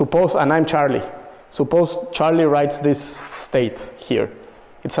 Suppose, and I'm Charlie. Suppose Charlie writes this state here.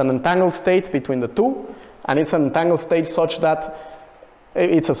 It's an entangled state between the two, and it's an entangled state such that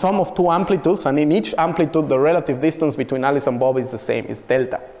it's a sum of two amplitudes, and in each amplitude the relative distance between Alice and Bob is the same, it's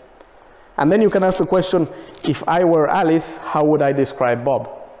delta. And then you can ask the question, if I were Alice, how would I describe Bob?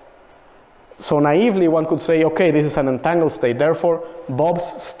 So naively one could say, okay, this is an entangled state, therefore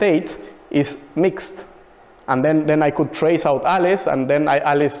Bob's state is mixed. And then I could trace out Alice, and then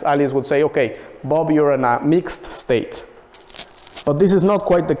Alice would say, okay, Bob, you're in a mixed state. But this is not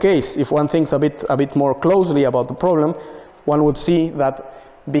quite the case. If one thinks a bit more closely about the problem, one would see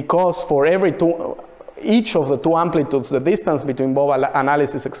that because for each of the two amplitudes, the distance between Bob and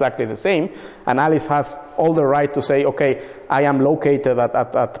Alice is exactly the same, and Alice has all the right to say, okay, I am located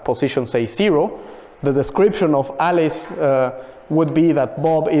at position, say, 0, the description of Alice would be that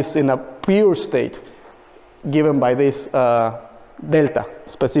Bob is in a pure state, given by this delta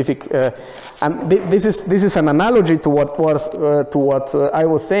specific, and this is an analogy to what I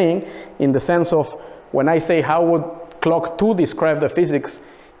was saying, in the sense of when I say how would clock 2 describe the physics,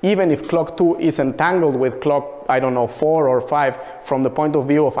 even if clock 2 is entangled with clock, I don't know, 4 or 5 from the point of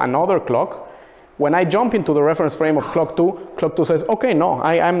view of another clock, when I jump into the reference frame of clock 2 says, okay, no,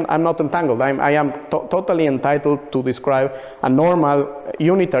 I'm not entangled. I am totally entitled to describe a normal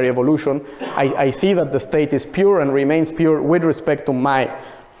unitary evolution. I see that the state is pure and remains pure with respect to my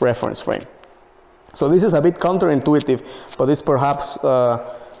reference frame. So this is a bit counterintuitive, but it's perhaps the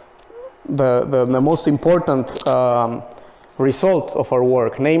most important result of our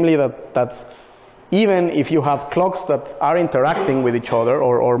work, namely that even if you have clocks that are interacting with each other,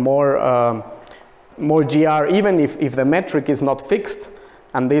 or more GR, even if the metric is not fixed,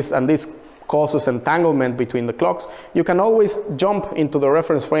 and this causes entanglement between the clocks, you can always jump into the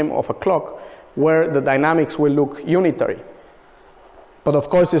reference frame of a clock where the dynamics will look unitary. But of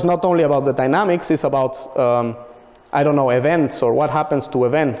course, it's not only about the dynamics, it's about, I don't know, events, or what happens to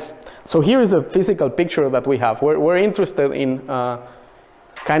events. So here is the physical picture that we have. We're interested in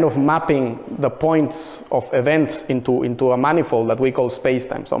kind of mapping the points of events into a manifold that we call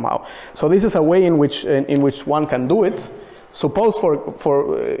space-time somehow. So this is a way in which one can do it. Suppose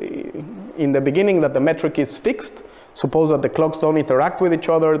in the beginning that the metric is fixed. Suppose that the clocks don't interact with each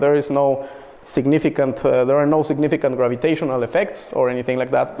other. There are no significant gravitational effects or anything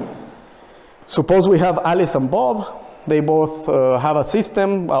like that. Suppose we have Alice and Bob. They both have a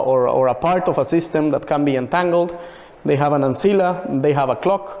system or a part of a system that can be entangled. They have an ancilla, they have a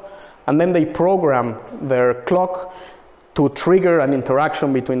clock, and then they program their clock to trigger an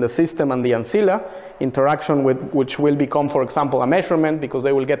interaction between the system and the ancilla, interaction which will become, for example, a measurement, because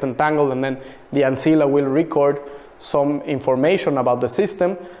they will get entangled, and then the ancilla will record some information about the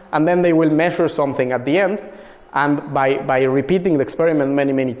system, and then they will measure something at the end, and by repeating the experiment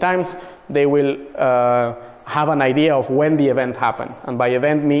many times, they will have an idea of when the event happened. And by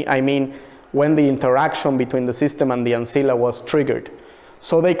event I mean when the interaction between the system and the ancilla was triggered.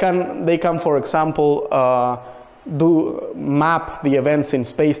 So they can, for example, map the events in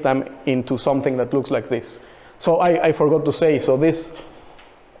space-time into something that looks like this. So I forgot to say, so this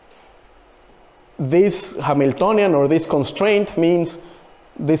Hamiltonian, or this constraint, means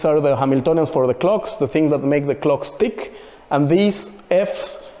these are the Hamiltonians for the clocks, the things that make the clocks tick, and these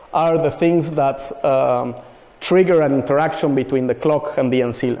Fs are the things that trigger an interaction between the clock and the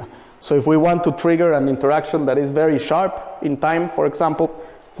ancilla. So if we want to trigger an interaction that is very sharp in time, for example,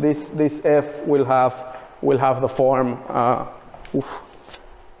 this F will have the form,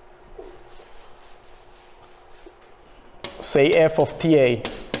 say f of TA,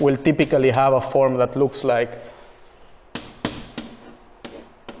 will typically have a form that looks like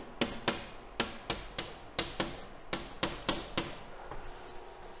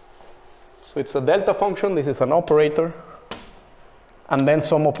so it's a delta function, this is an operator, and then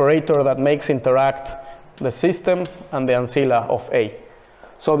some operator that makes interact the system and the ancilla of A.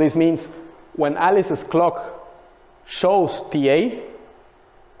 So this means when Alice's clock shows TA,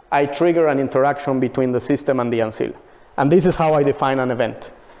 I trigger an interaction between the system and the ancilla. And this is how I define an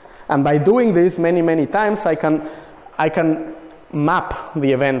event. And by doing this many, many times, I can map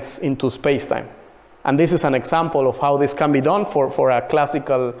the events into space-time. And this is an example of how this can be done for a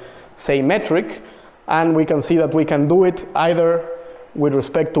classical, say, metric. And we can see that we can do it either with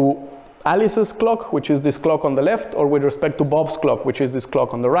respect to Alice's clock, which is this clock on the left, or with respect to Bob's clock, which is this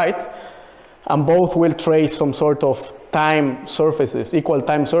clock on the right. And both will trace some sort of time surfaces, equal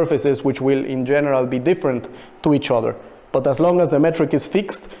time surfaces, which will in general be different to each other. But as long as the metric is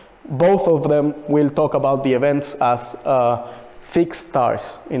fixed, both of them will talk about the events as fixed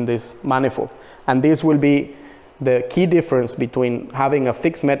stars in this manifold. And this will be the key difference between having a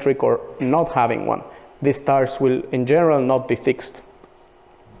fixed metric or not having one. These stars will in general not be fixed.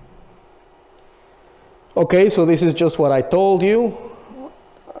 Okay, so this is just what I told you.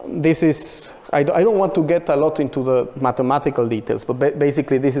 This is, I don't want to get a lot into the mathematical details, but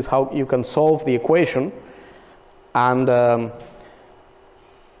basically this is how you can solve the equation. And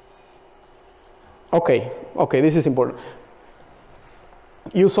okay, this is important.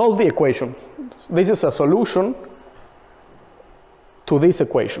 You solve the equation. This is a solution to this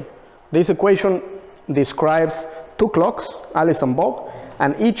equation. This equation describes two clocks, Alice and Bob,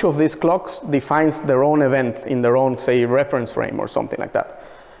 and each of these clocks defines their own event in their own, say, reference frame or something like that.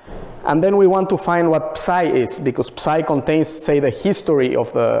 And then we want to find what psi is, because psi contains, say, the history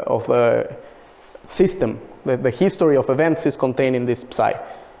of the system. The history of events is contained in this psi.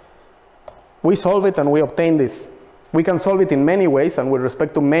 We solve it and we obtain this. We can solve it in many ways and with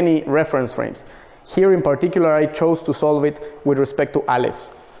respect to many reference frames. Here in particular, I chose to solve it with respect to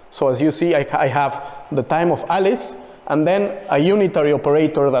Alice. So as you see, I have the time of Alice and then a unitary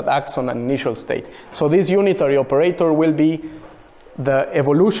operator that acts on an initial state. So this unitary operator will be the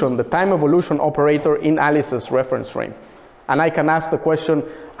evolution, the time evolution operator in Alice's reference frame. And I can ask the question,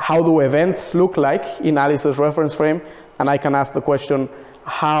 how do events look like in Alice's reference frame? And I can ask the question,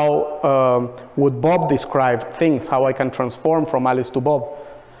 how would Bob describe things, how I can transform from Alice to Bob?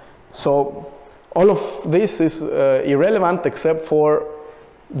 So all of this is irrelevant except for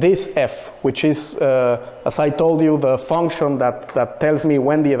this f, which is, as I told you, the function that tells me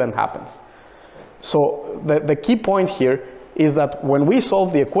when the event happens. So the key point here is that when we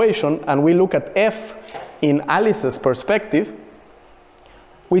solve the equation and we look at f in Alice's perspective,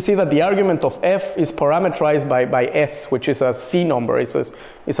 we see that the argument of f is parameterized by s, which is a C number.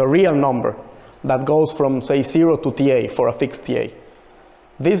 It's a real number that goes from, say, 0 to TA for a fixed TA.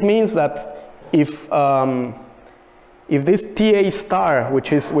 This means that if this TA star,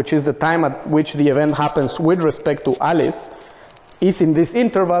 which is the time at which the event happens with respect to Alice, is in this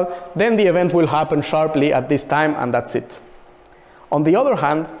interval, then the event will happen sharply at this time, and that's it. On the other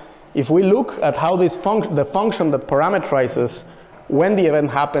hand, if we look at how the function that parameterizes when the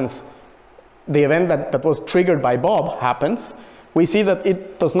event happens, the event that was triggered by Bob happens, we see that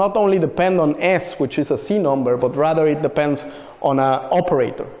it does not only depend on S, which is a C number, but rather it depends on an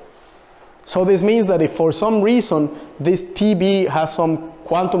operator. So this means that if for some reason this TB has some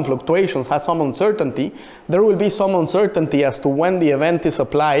quantum fluctuations, has some uncertainty, there will be some uncertainty as to when the event is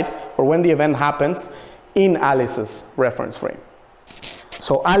applied or when the event happens in Alice's reference frame.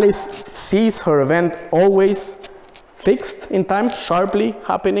 So Alice sees her event always fixed in time, sharply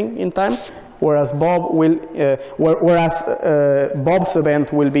happening in time, whereas Bob will, Bob's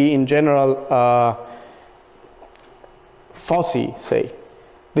event will be in general fuzzy, say.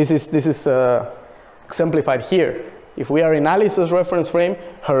 This is exemplified here. If we are in Alice's reference frame,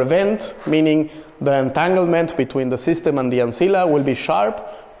 her event, meaning the entanglement between the system and the ancilla, will be sharp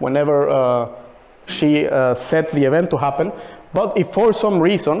whenever she set the event to happen. But if for some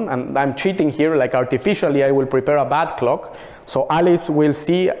reason, and I'm cheating here, like artificially I will prepare a bad clock, so Alice will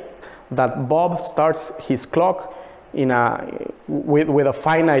see that Bob starts his clock in with a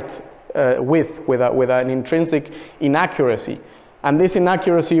finite width, with an intrinsic inaccuracy. And this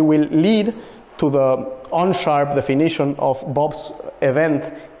inaccuracy will lead to the unsharp definition of Bob's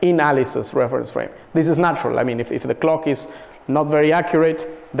event in Alice's reference frame. This is natural. I mean, if the clock is not very accurate,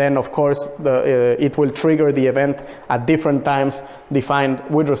 then of course it will trigger the event at different times defined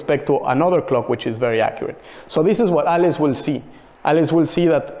with respect to another clock which is very accurate. So this is what Alice will see. Alice will see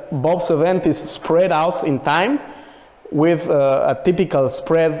that Bob's event is spread out in time with a typical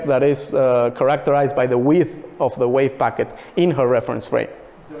spread that is characterized by the width of the wave packet in her reference frame.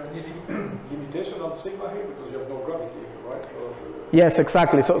 Is there any limitation on sigma here because you have no gravity here, right? Yes,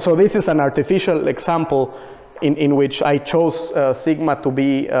 exactly. So this is an artificial example in which I chose sigma to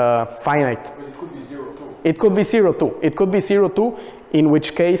be finite. But it could be 0 too. It could be 0 too. It could be 0 too, in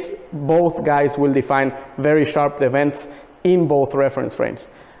which case both guys will define very sharp events in both reference frames.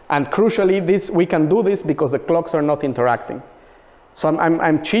 And crucially, we can do this because the clocks are not interacting. So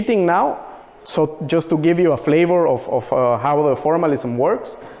I'm cheating now, so just to give you a flavor of how the formalism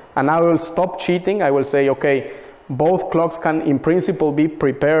works. And I will stop cheating. I will say, okay, both clocks can in principle be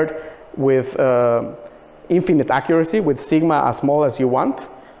prepared with infinite accuracy, with sigma as small as you want,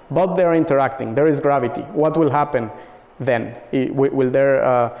 but they're interacting. There is gravity. What will happen then?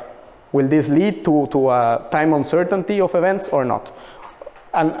 Will this lead to a time uncertainty of events or not?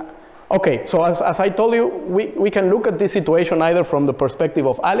 And okay, so as I told you, we can look at this situation either from the perspective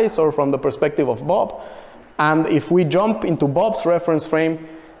of Alice or from the perspective of Bob. And if we jump into Bob's reference frame,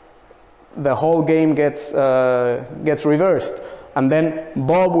 the whole game gets reversed. And then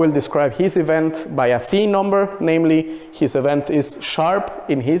Bob will describe his event by a C number, namely his event is sharp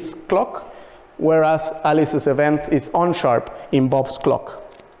in his clock, whereas Alice's event is unsharp in Bob's clock.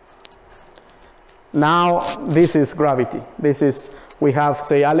 Now this is gravity. This is, we have,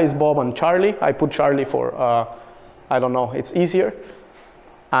 say, Alice, Bob, and Charlie. I put Charlie for, I don't know, it's easier.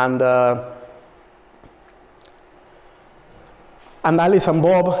 And Alice and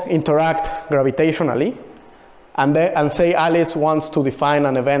Bob interact gravitationally. And say Alice wants to define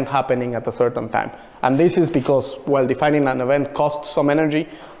an event happening at a certain time. And this is because, well, defining an event costs some energy,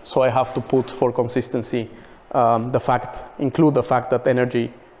 so I have to put, for consistency, include the fact that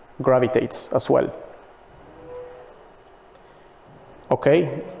energy gravitates as well.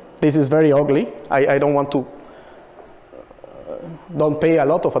 Okay, this is very ugly. I don't want to, don't pay a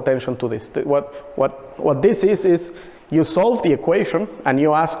lot of attention to this. What this is you solve the equation and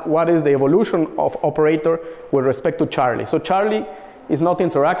you ask what is the evolution of operator with respect to Charlie. So Charlie is not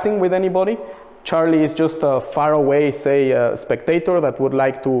interacting with anybody. Charlie is just a far away, say, spectator that would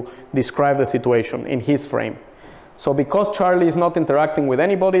like to describe the situation in his frame. So because Charlie is not interacting with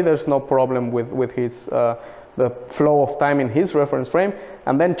anybody, there's no problem with his, the flow of time in his reference frame.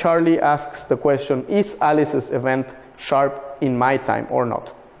 And then Charlie asks the question, is Alice's event sharp in my time or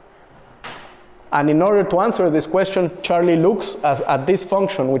not? And in order to answer this question, Charlie looks at this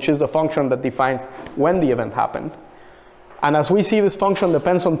function, which is the function that defines when the event happened. And as we see, this function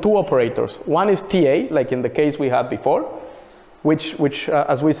depends on two operators. One is TA, like in the case we had before, which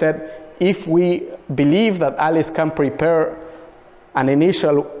as we said, if we believe that Alice can prepare an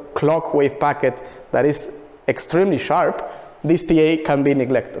initial clock wave packet that is extremely sharp, this TA can be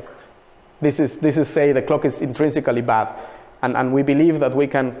neglected. This is say the clock is intrinsically bad. And we believe that we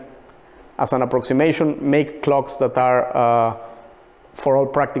can, as an approximation, make clocks that are, for all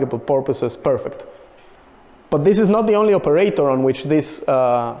practical purposes, perfect. But this is not the only operator on which this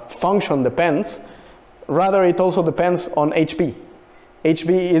function depends. Rather, it also depends on HP.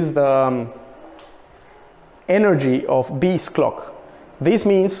 HP is the energy of B's clock. This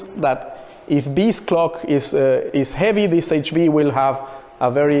means that if B's clock is heavy, this HB will have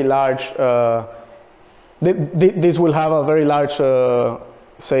a very large, this will have a very large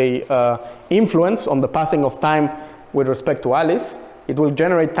say, influence on the passing of time with respect to Alice. It will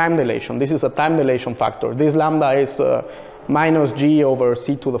generate time dilation. This is a time dilation factor. This lambda is minus g over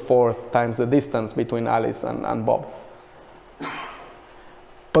c to the fourth times the distance between Alice and Bob.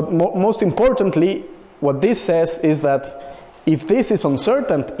 But most importantly, what this says is that if this is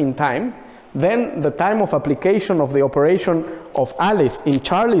uncertain in time, then the time of application of the operation of Alice in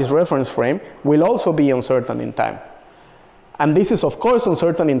Charlie's reference frame will also be uncertain in time. And this is, of course,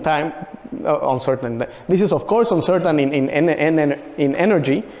 uncertain in time. This is, of course, uncertain in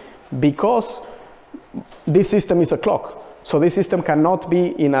energy because this system is a clock. So this system cannot be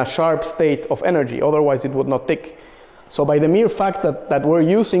in a sharp state of energy. Otherwise, it would not tick. So by the mere fact that we're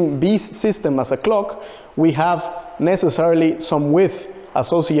using B's system as a clock, we have necessarily some width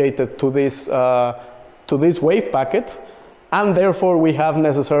associated to this wave packet. And therefore, we have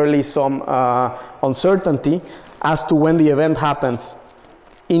necessarily some uncertainty as to when the event happens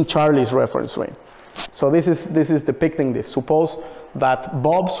in Charlie's reference frame. So this is depicting this. Suppose that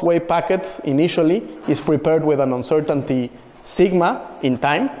Bob's wave packet initially is prepared with an uncertainty sigma in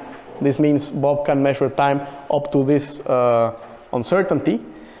time. This means Bob can measure time up to this uncertainty.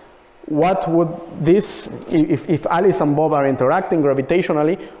 What would this, if Alice and Bob are interacting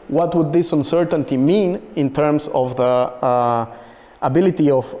gravitationally, what would this uncertainty mean in terms of the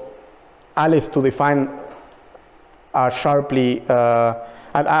ability of Alice to define are sharply,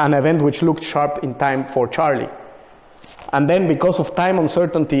 an event which looked sharp in time for Charlie. And then because of time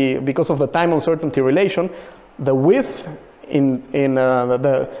uncertainty, because of the time uncertainty relation, the width in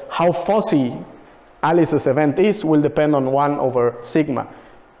how fuzzy Alice's event is will depend on 1 over sigma,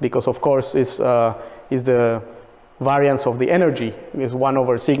 because of course is the variance of the energy is 1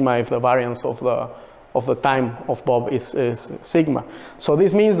 over sigma if the variance of the time of Bob is sigma. So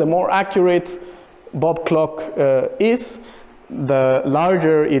this means the more accurate Bob clock is, the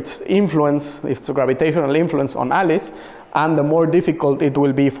larger its influence, its gravitational influence on Alice, and the more difficult it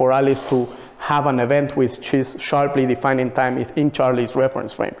will be for Alice to have an event which is sharply defined in time in Charlie's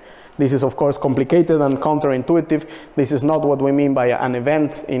reference frame. This is of course complicated and counterintuitive. This is not what we mean by an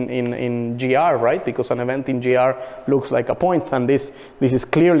event in GR, right? Because an event in GR looks like a point, and this is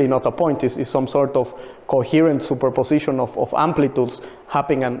clearly not a point. This is some sort of coherent superposition of amplitudes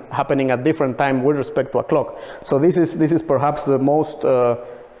happening at different time with respect to a clock. So this is perhaps the most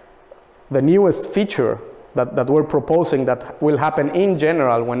the newest feature that we're proposing that will happen in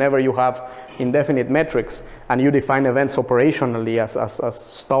general whenever you have indefinite metrics and you define events operationally as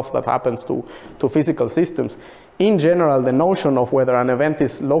stuff that happens to physical systems. In general, the notion of whether an event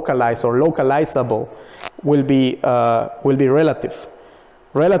is localized or localizable will be relative.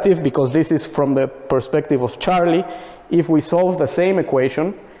 Relative because this is from the perspective of Charlie. If we solve the same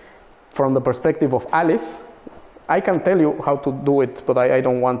equation from the perspective of Alice, I can tell you how to do it, but I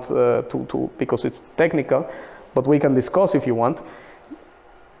don't want to because it's technical, but we can discuss if you want.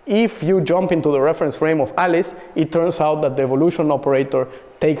 If you jump into the reference frame of Alice, it turns out that the evolution operator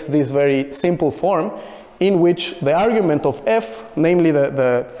takes this very simple form in which the argument of f, namely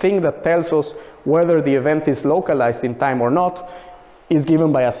the thing that tells us whether the event is localized in time or not, is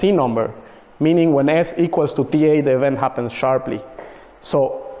given by a C number, meaning when S equals to TA, the event happens sharply.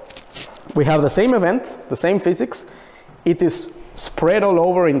 So we have the same event, the same physics. It is spread all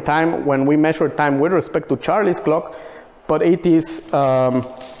over in time when we measure time with respect to Charlie's clock, but it is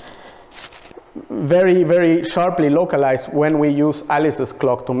very, very sharply localized when we use Alice's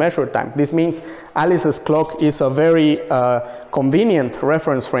clock to measure time. This means Alice's clock is a very convenient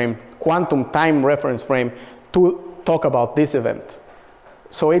reference frame, quantum time reference frame, to talk about this event.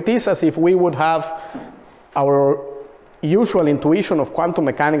 So it is as if we would have our usual intuition of quantum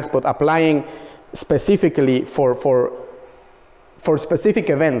mechanics, but applying specifically for specific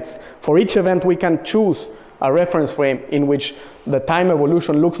events. For each event, we can choose a reference frame in which the time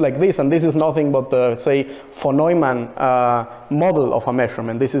evolution looks like this, and this is nothing but the, say, von Neumann model of a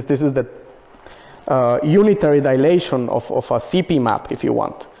measurement. This is the unitary dilation of a CP map, if you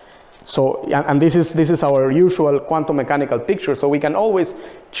want. So, and this is our usual quantum mechanical picture. So we can always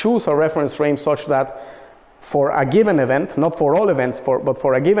choose a reference frame such that for a given event, not for all events, but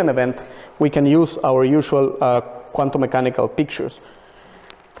for a given event, we can use our usual quantum mechanical pictures.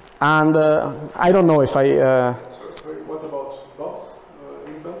 And I don't know if I... Sorry, what about Bob's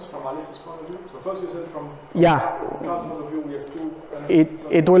events from Alice's point of view? So first you said from Charles' point of view, we have two...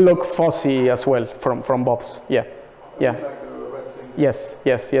 It will look fuzzy as well from Bob's, yeah. Yeah. Like the red thing.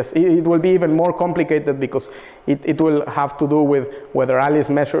 Yes. It will be even more complicated because it will have to do with whether Alice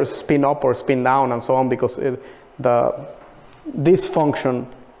measures spin up or spin down and so on, because this function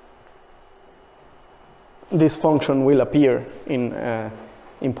will appear in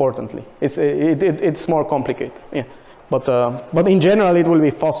importantly. It's more complicated, yeah. But in general, it will be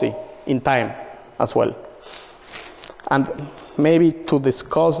fuzzy in time as well. And maybe to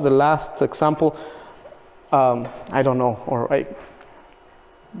discuss the last example, I don't know, or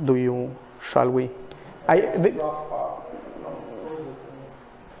shall we?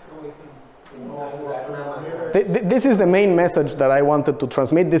 This is the main message that I wanted to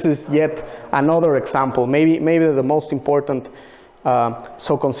transmit. This is yet another example, maybe the most important.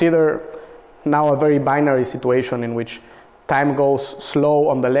 So consider now a very binary situation in which time goes slow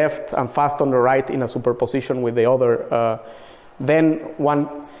on the left and fast on the right in a superposition with the other. Then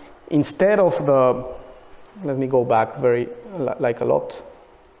one, instead of the, let me go back like a lot.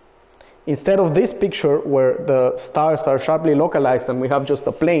 Instead of this picture where the stars are sharply localized and we have just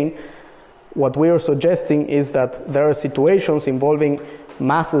a plane, what we are suggesting is that there are situations involving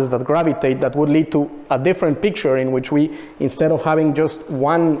masses that gravitate that would lead to a different picture in which we, instead of having just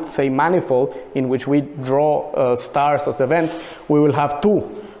one, say, manifold in which we draw stars as event, we will have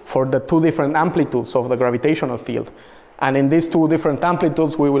two for the two different amplitudes of the gravitational field. And in these two different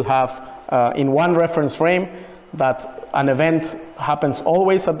amplitudes, we will have in one reference frame that an event happens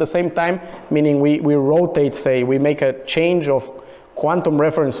always at the same time, meaning we rotate, say, we make a change of quantum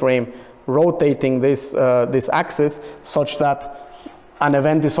reference frame rotating this axis such that an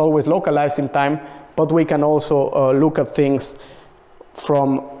event is always localized in time. but we can also look at things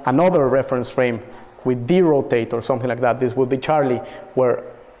from another reference frame with d-rotate or something like that. This would be Charlie, where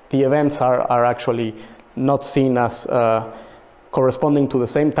the events are actually not seen as corresponding to the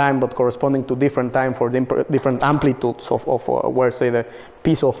same time, but corresponding to different time for different amplitudes of where, say, the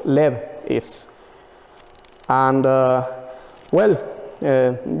piece of lead is. And, well,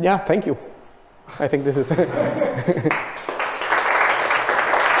 yeah, thank you. I think this is...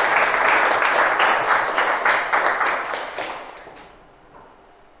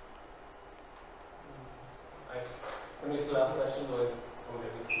 When you still ask questions, or is it already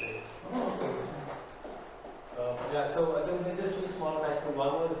late? Yeah, so I think just two small questions.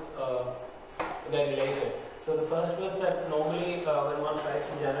 One was they're related. So the first was that normally when one tries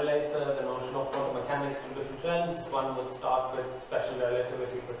to generalize the notion of quantum mechanics to different realms, one would start with special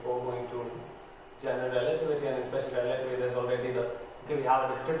relativity before going to general relativity, and in special relativity there's already okay, we have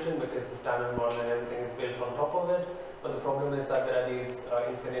a description because the standard model and everything is built on top of it, but the problem is that there are these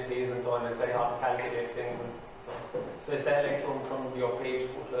infinities and so on, and it's very hard to calculate things and so on. So is there, like, from your page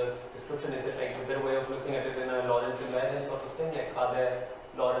Putler's description, is there a way of looking at it in a Lorentz invariant sort of thing? Like, are there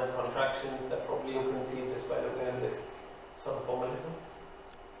Lorentz contractions that probably you can see just by looking at this sort of formalism?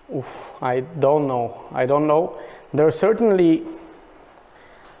 Oof, I don't know. There are certainly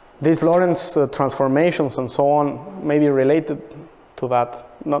these Lorentz transformations and so on may be related to that.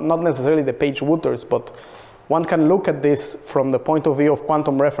 Not necessarily the Page-Wouters, but one can look at this from the point of view of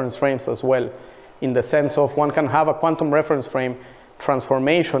quantum reference frames as well, in the sense of one can have a quantum reference frame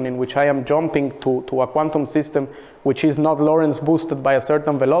transformation in which I am jumping to a quantum system which is not Lorentz boosted by a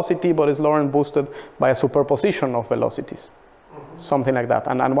certain velocity, but is Lorentz boosted by a superposition of velocities. Something like that.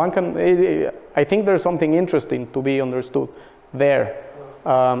 And one can, I think there's something interesting to be understood there.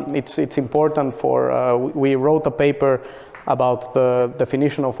 It's important for, we wrote a paper about the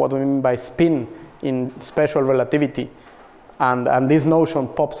definition of what we mean by spin in special relativity. And this notion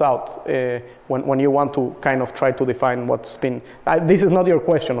pops out when you want to kind of try to define what spin. This is not your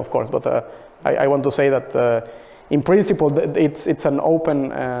question, of course, but I want to say that in principle it's an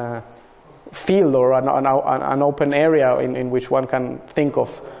open field or an open area in which one can think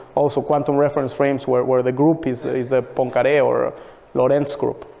of also quantum reference frames where the group is the Poincaré or Lorentz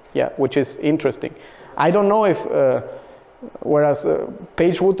group, yeah, which is interesting. I don't know if. Whereas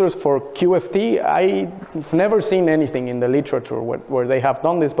Page-Wouters for QFT, I've never seen anything in the literature where they have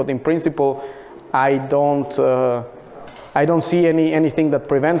done this, but in principle, I don't see anything that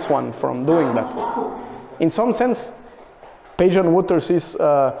prevents one from doing that. In some sense, Page and Wouters is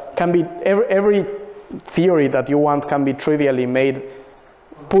can be every theory that you want can be trivially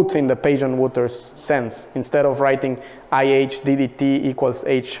put in the Page and Wouters sense. Instead of writing IH ddt equals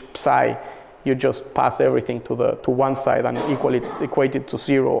H psi, you just pass everything to one side and equate it to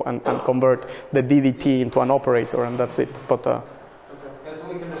 0 and convert the ddt into an operator, and that's it. But okay. So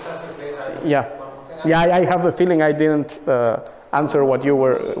we can discuss this later. Yeah, I have the feeling I didn't answer what you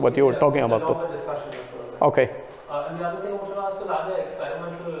were talking about. But discussion. Okay. And the other thing I wanted to ask was, are there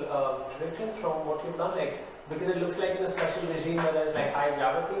experimental predictions from what you've done? Like, because it looks like in a special regime where there's like high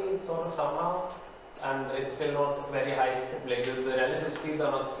gravity, sort of somehow. And it's still not very high, like the relative speeds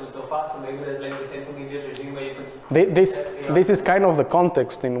are not still so fast, so maybe there's like this intermediate regime where you can... This is kind of the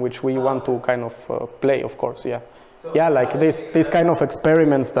context in which we want to kind of play, of course, yeah. So yeah, like this kind of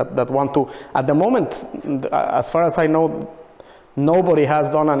experiments that want to... At the moment, as far as I know, nobody has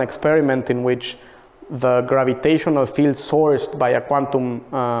done an experiment in which the gravitational field sourced by a quantum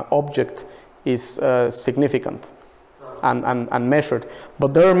object is significant and measured.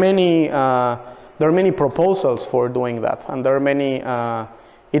 But there are many proposals for doing that, and there are many.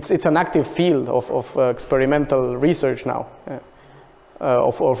 It's an active field of experimental research now,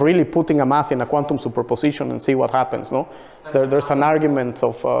 of really putting a mass in a quantum superposition and see what happens. No, there's an argument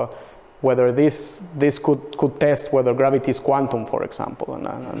of whether this could test whether gravity is quantum, for example,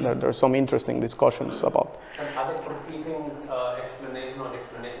 and there's some interesting discussions about. And are there competing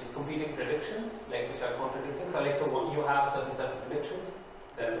explanations, competing predictions, like which are contradicting? So, like, so you have a certain set of predictions.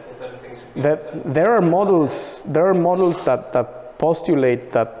 There are models that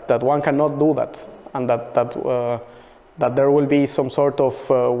postulate that one cannot do that, and that there will be some sort of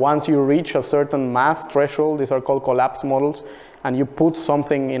once you reach a certain mass threshold, these are called collapse models, and you put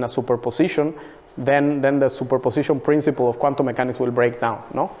something in a superposition, then the superposition principle of quantum mechanics will break down.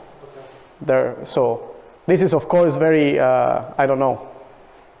 No, so this is of course very I don't know.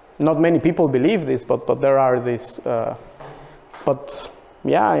 Not many people believe this, but there are these. But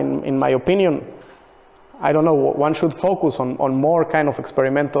yeah, in my opinion, I don't know, one should focus on more kind of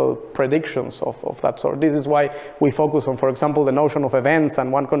experimental predictions of that sort. This is why we focus on, for example, the notion of events,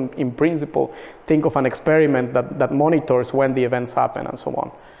 and one can, in principle, think of an experiment that monitors when the events happen and so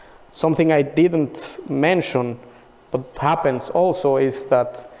on. Something I didn't mention, but happens also, is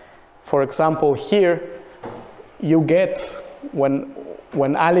that, for example, here, you get,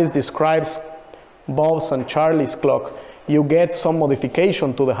 when Alice describes Bob's and Charlie's clock, you get some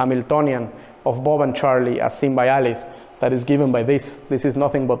modification to the Hamiltonian of Bob and Charlie as seen by Alice that is given by this. This is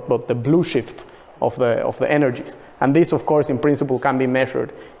nothing but the blue shift of the energies. And this, of course, in principle can be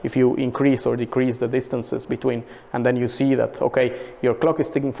measured if you increase or decrease the distances between, and then you see that, okay, your clock is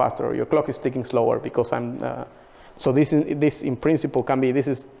ticking faster or your clock is ticking slower because I'm, so this in principle can be, this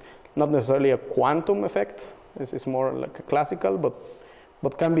is not necessarily a quantum effect, this is more like a classical,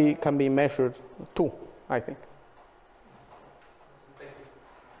 but can be measured too, I think.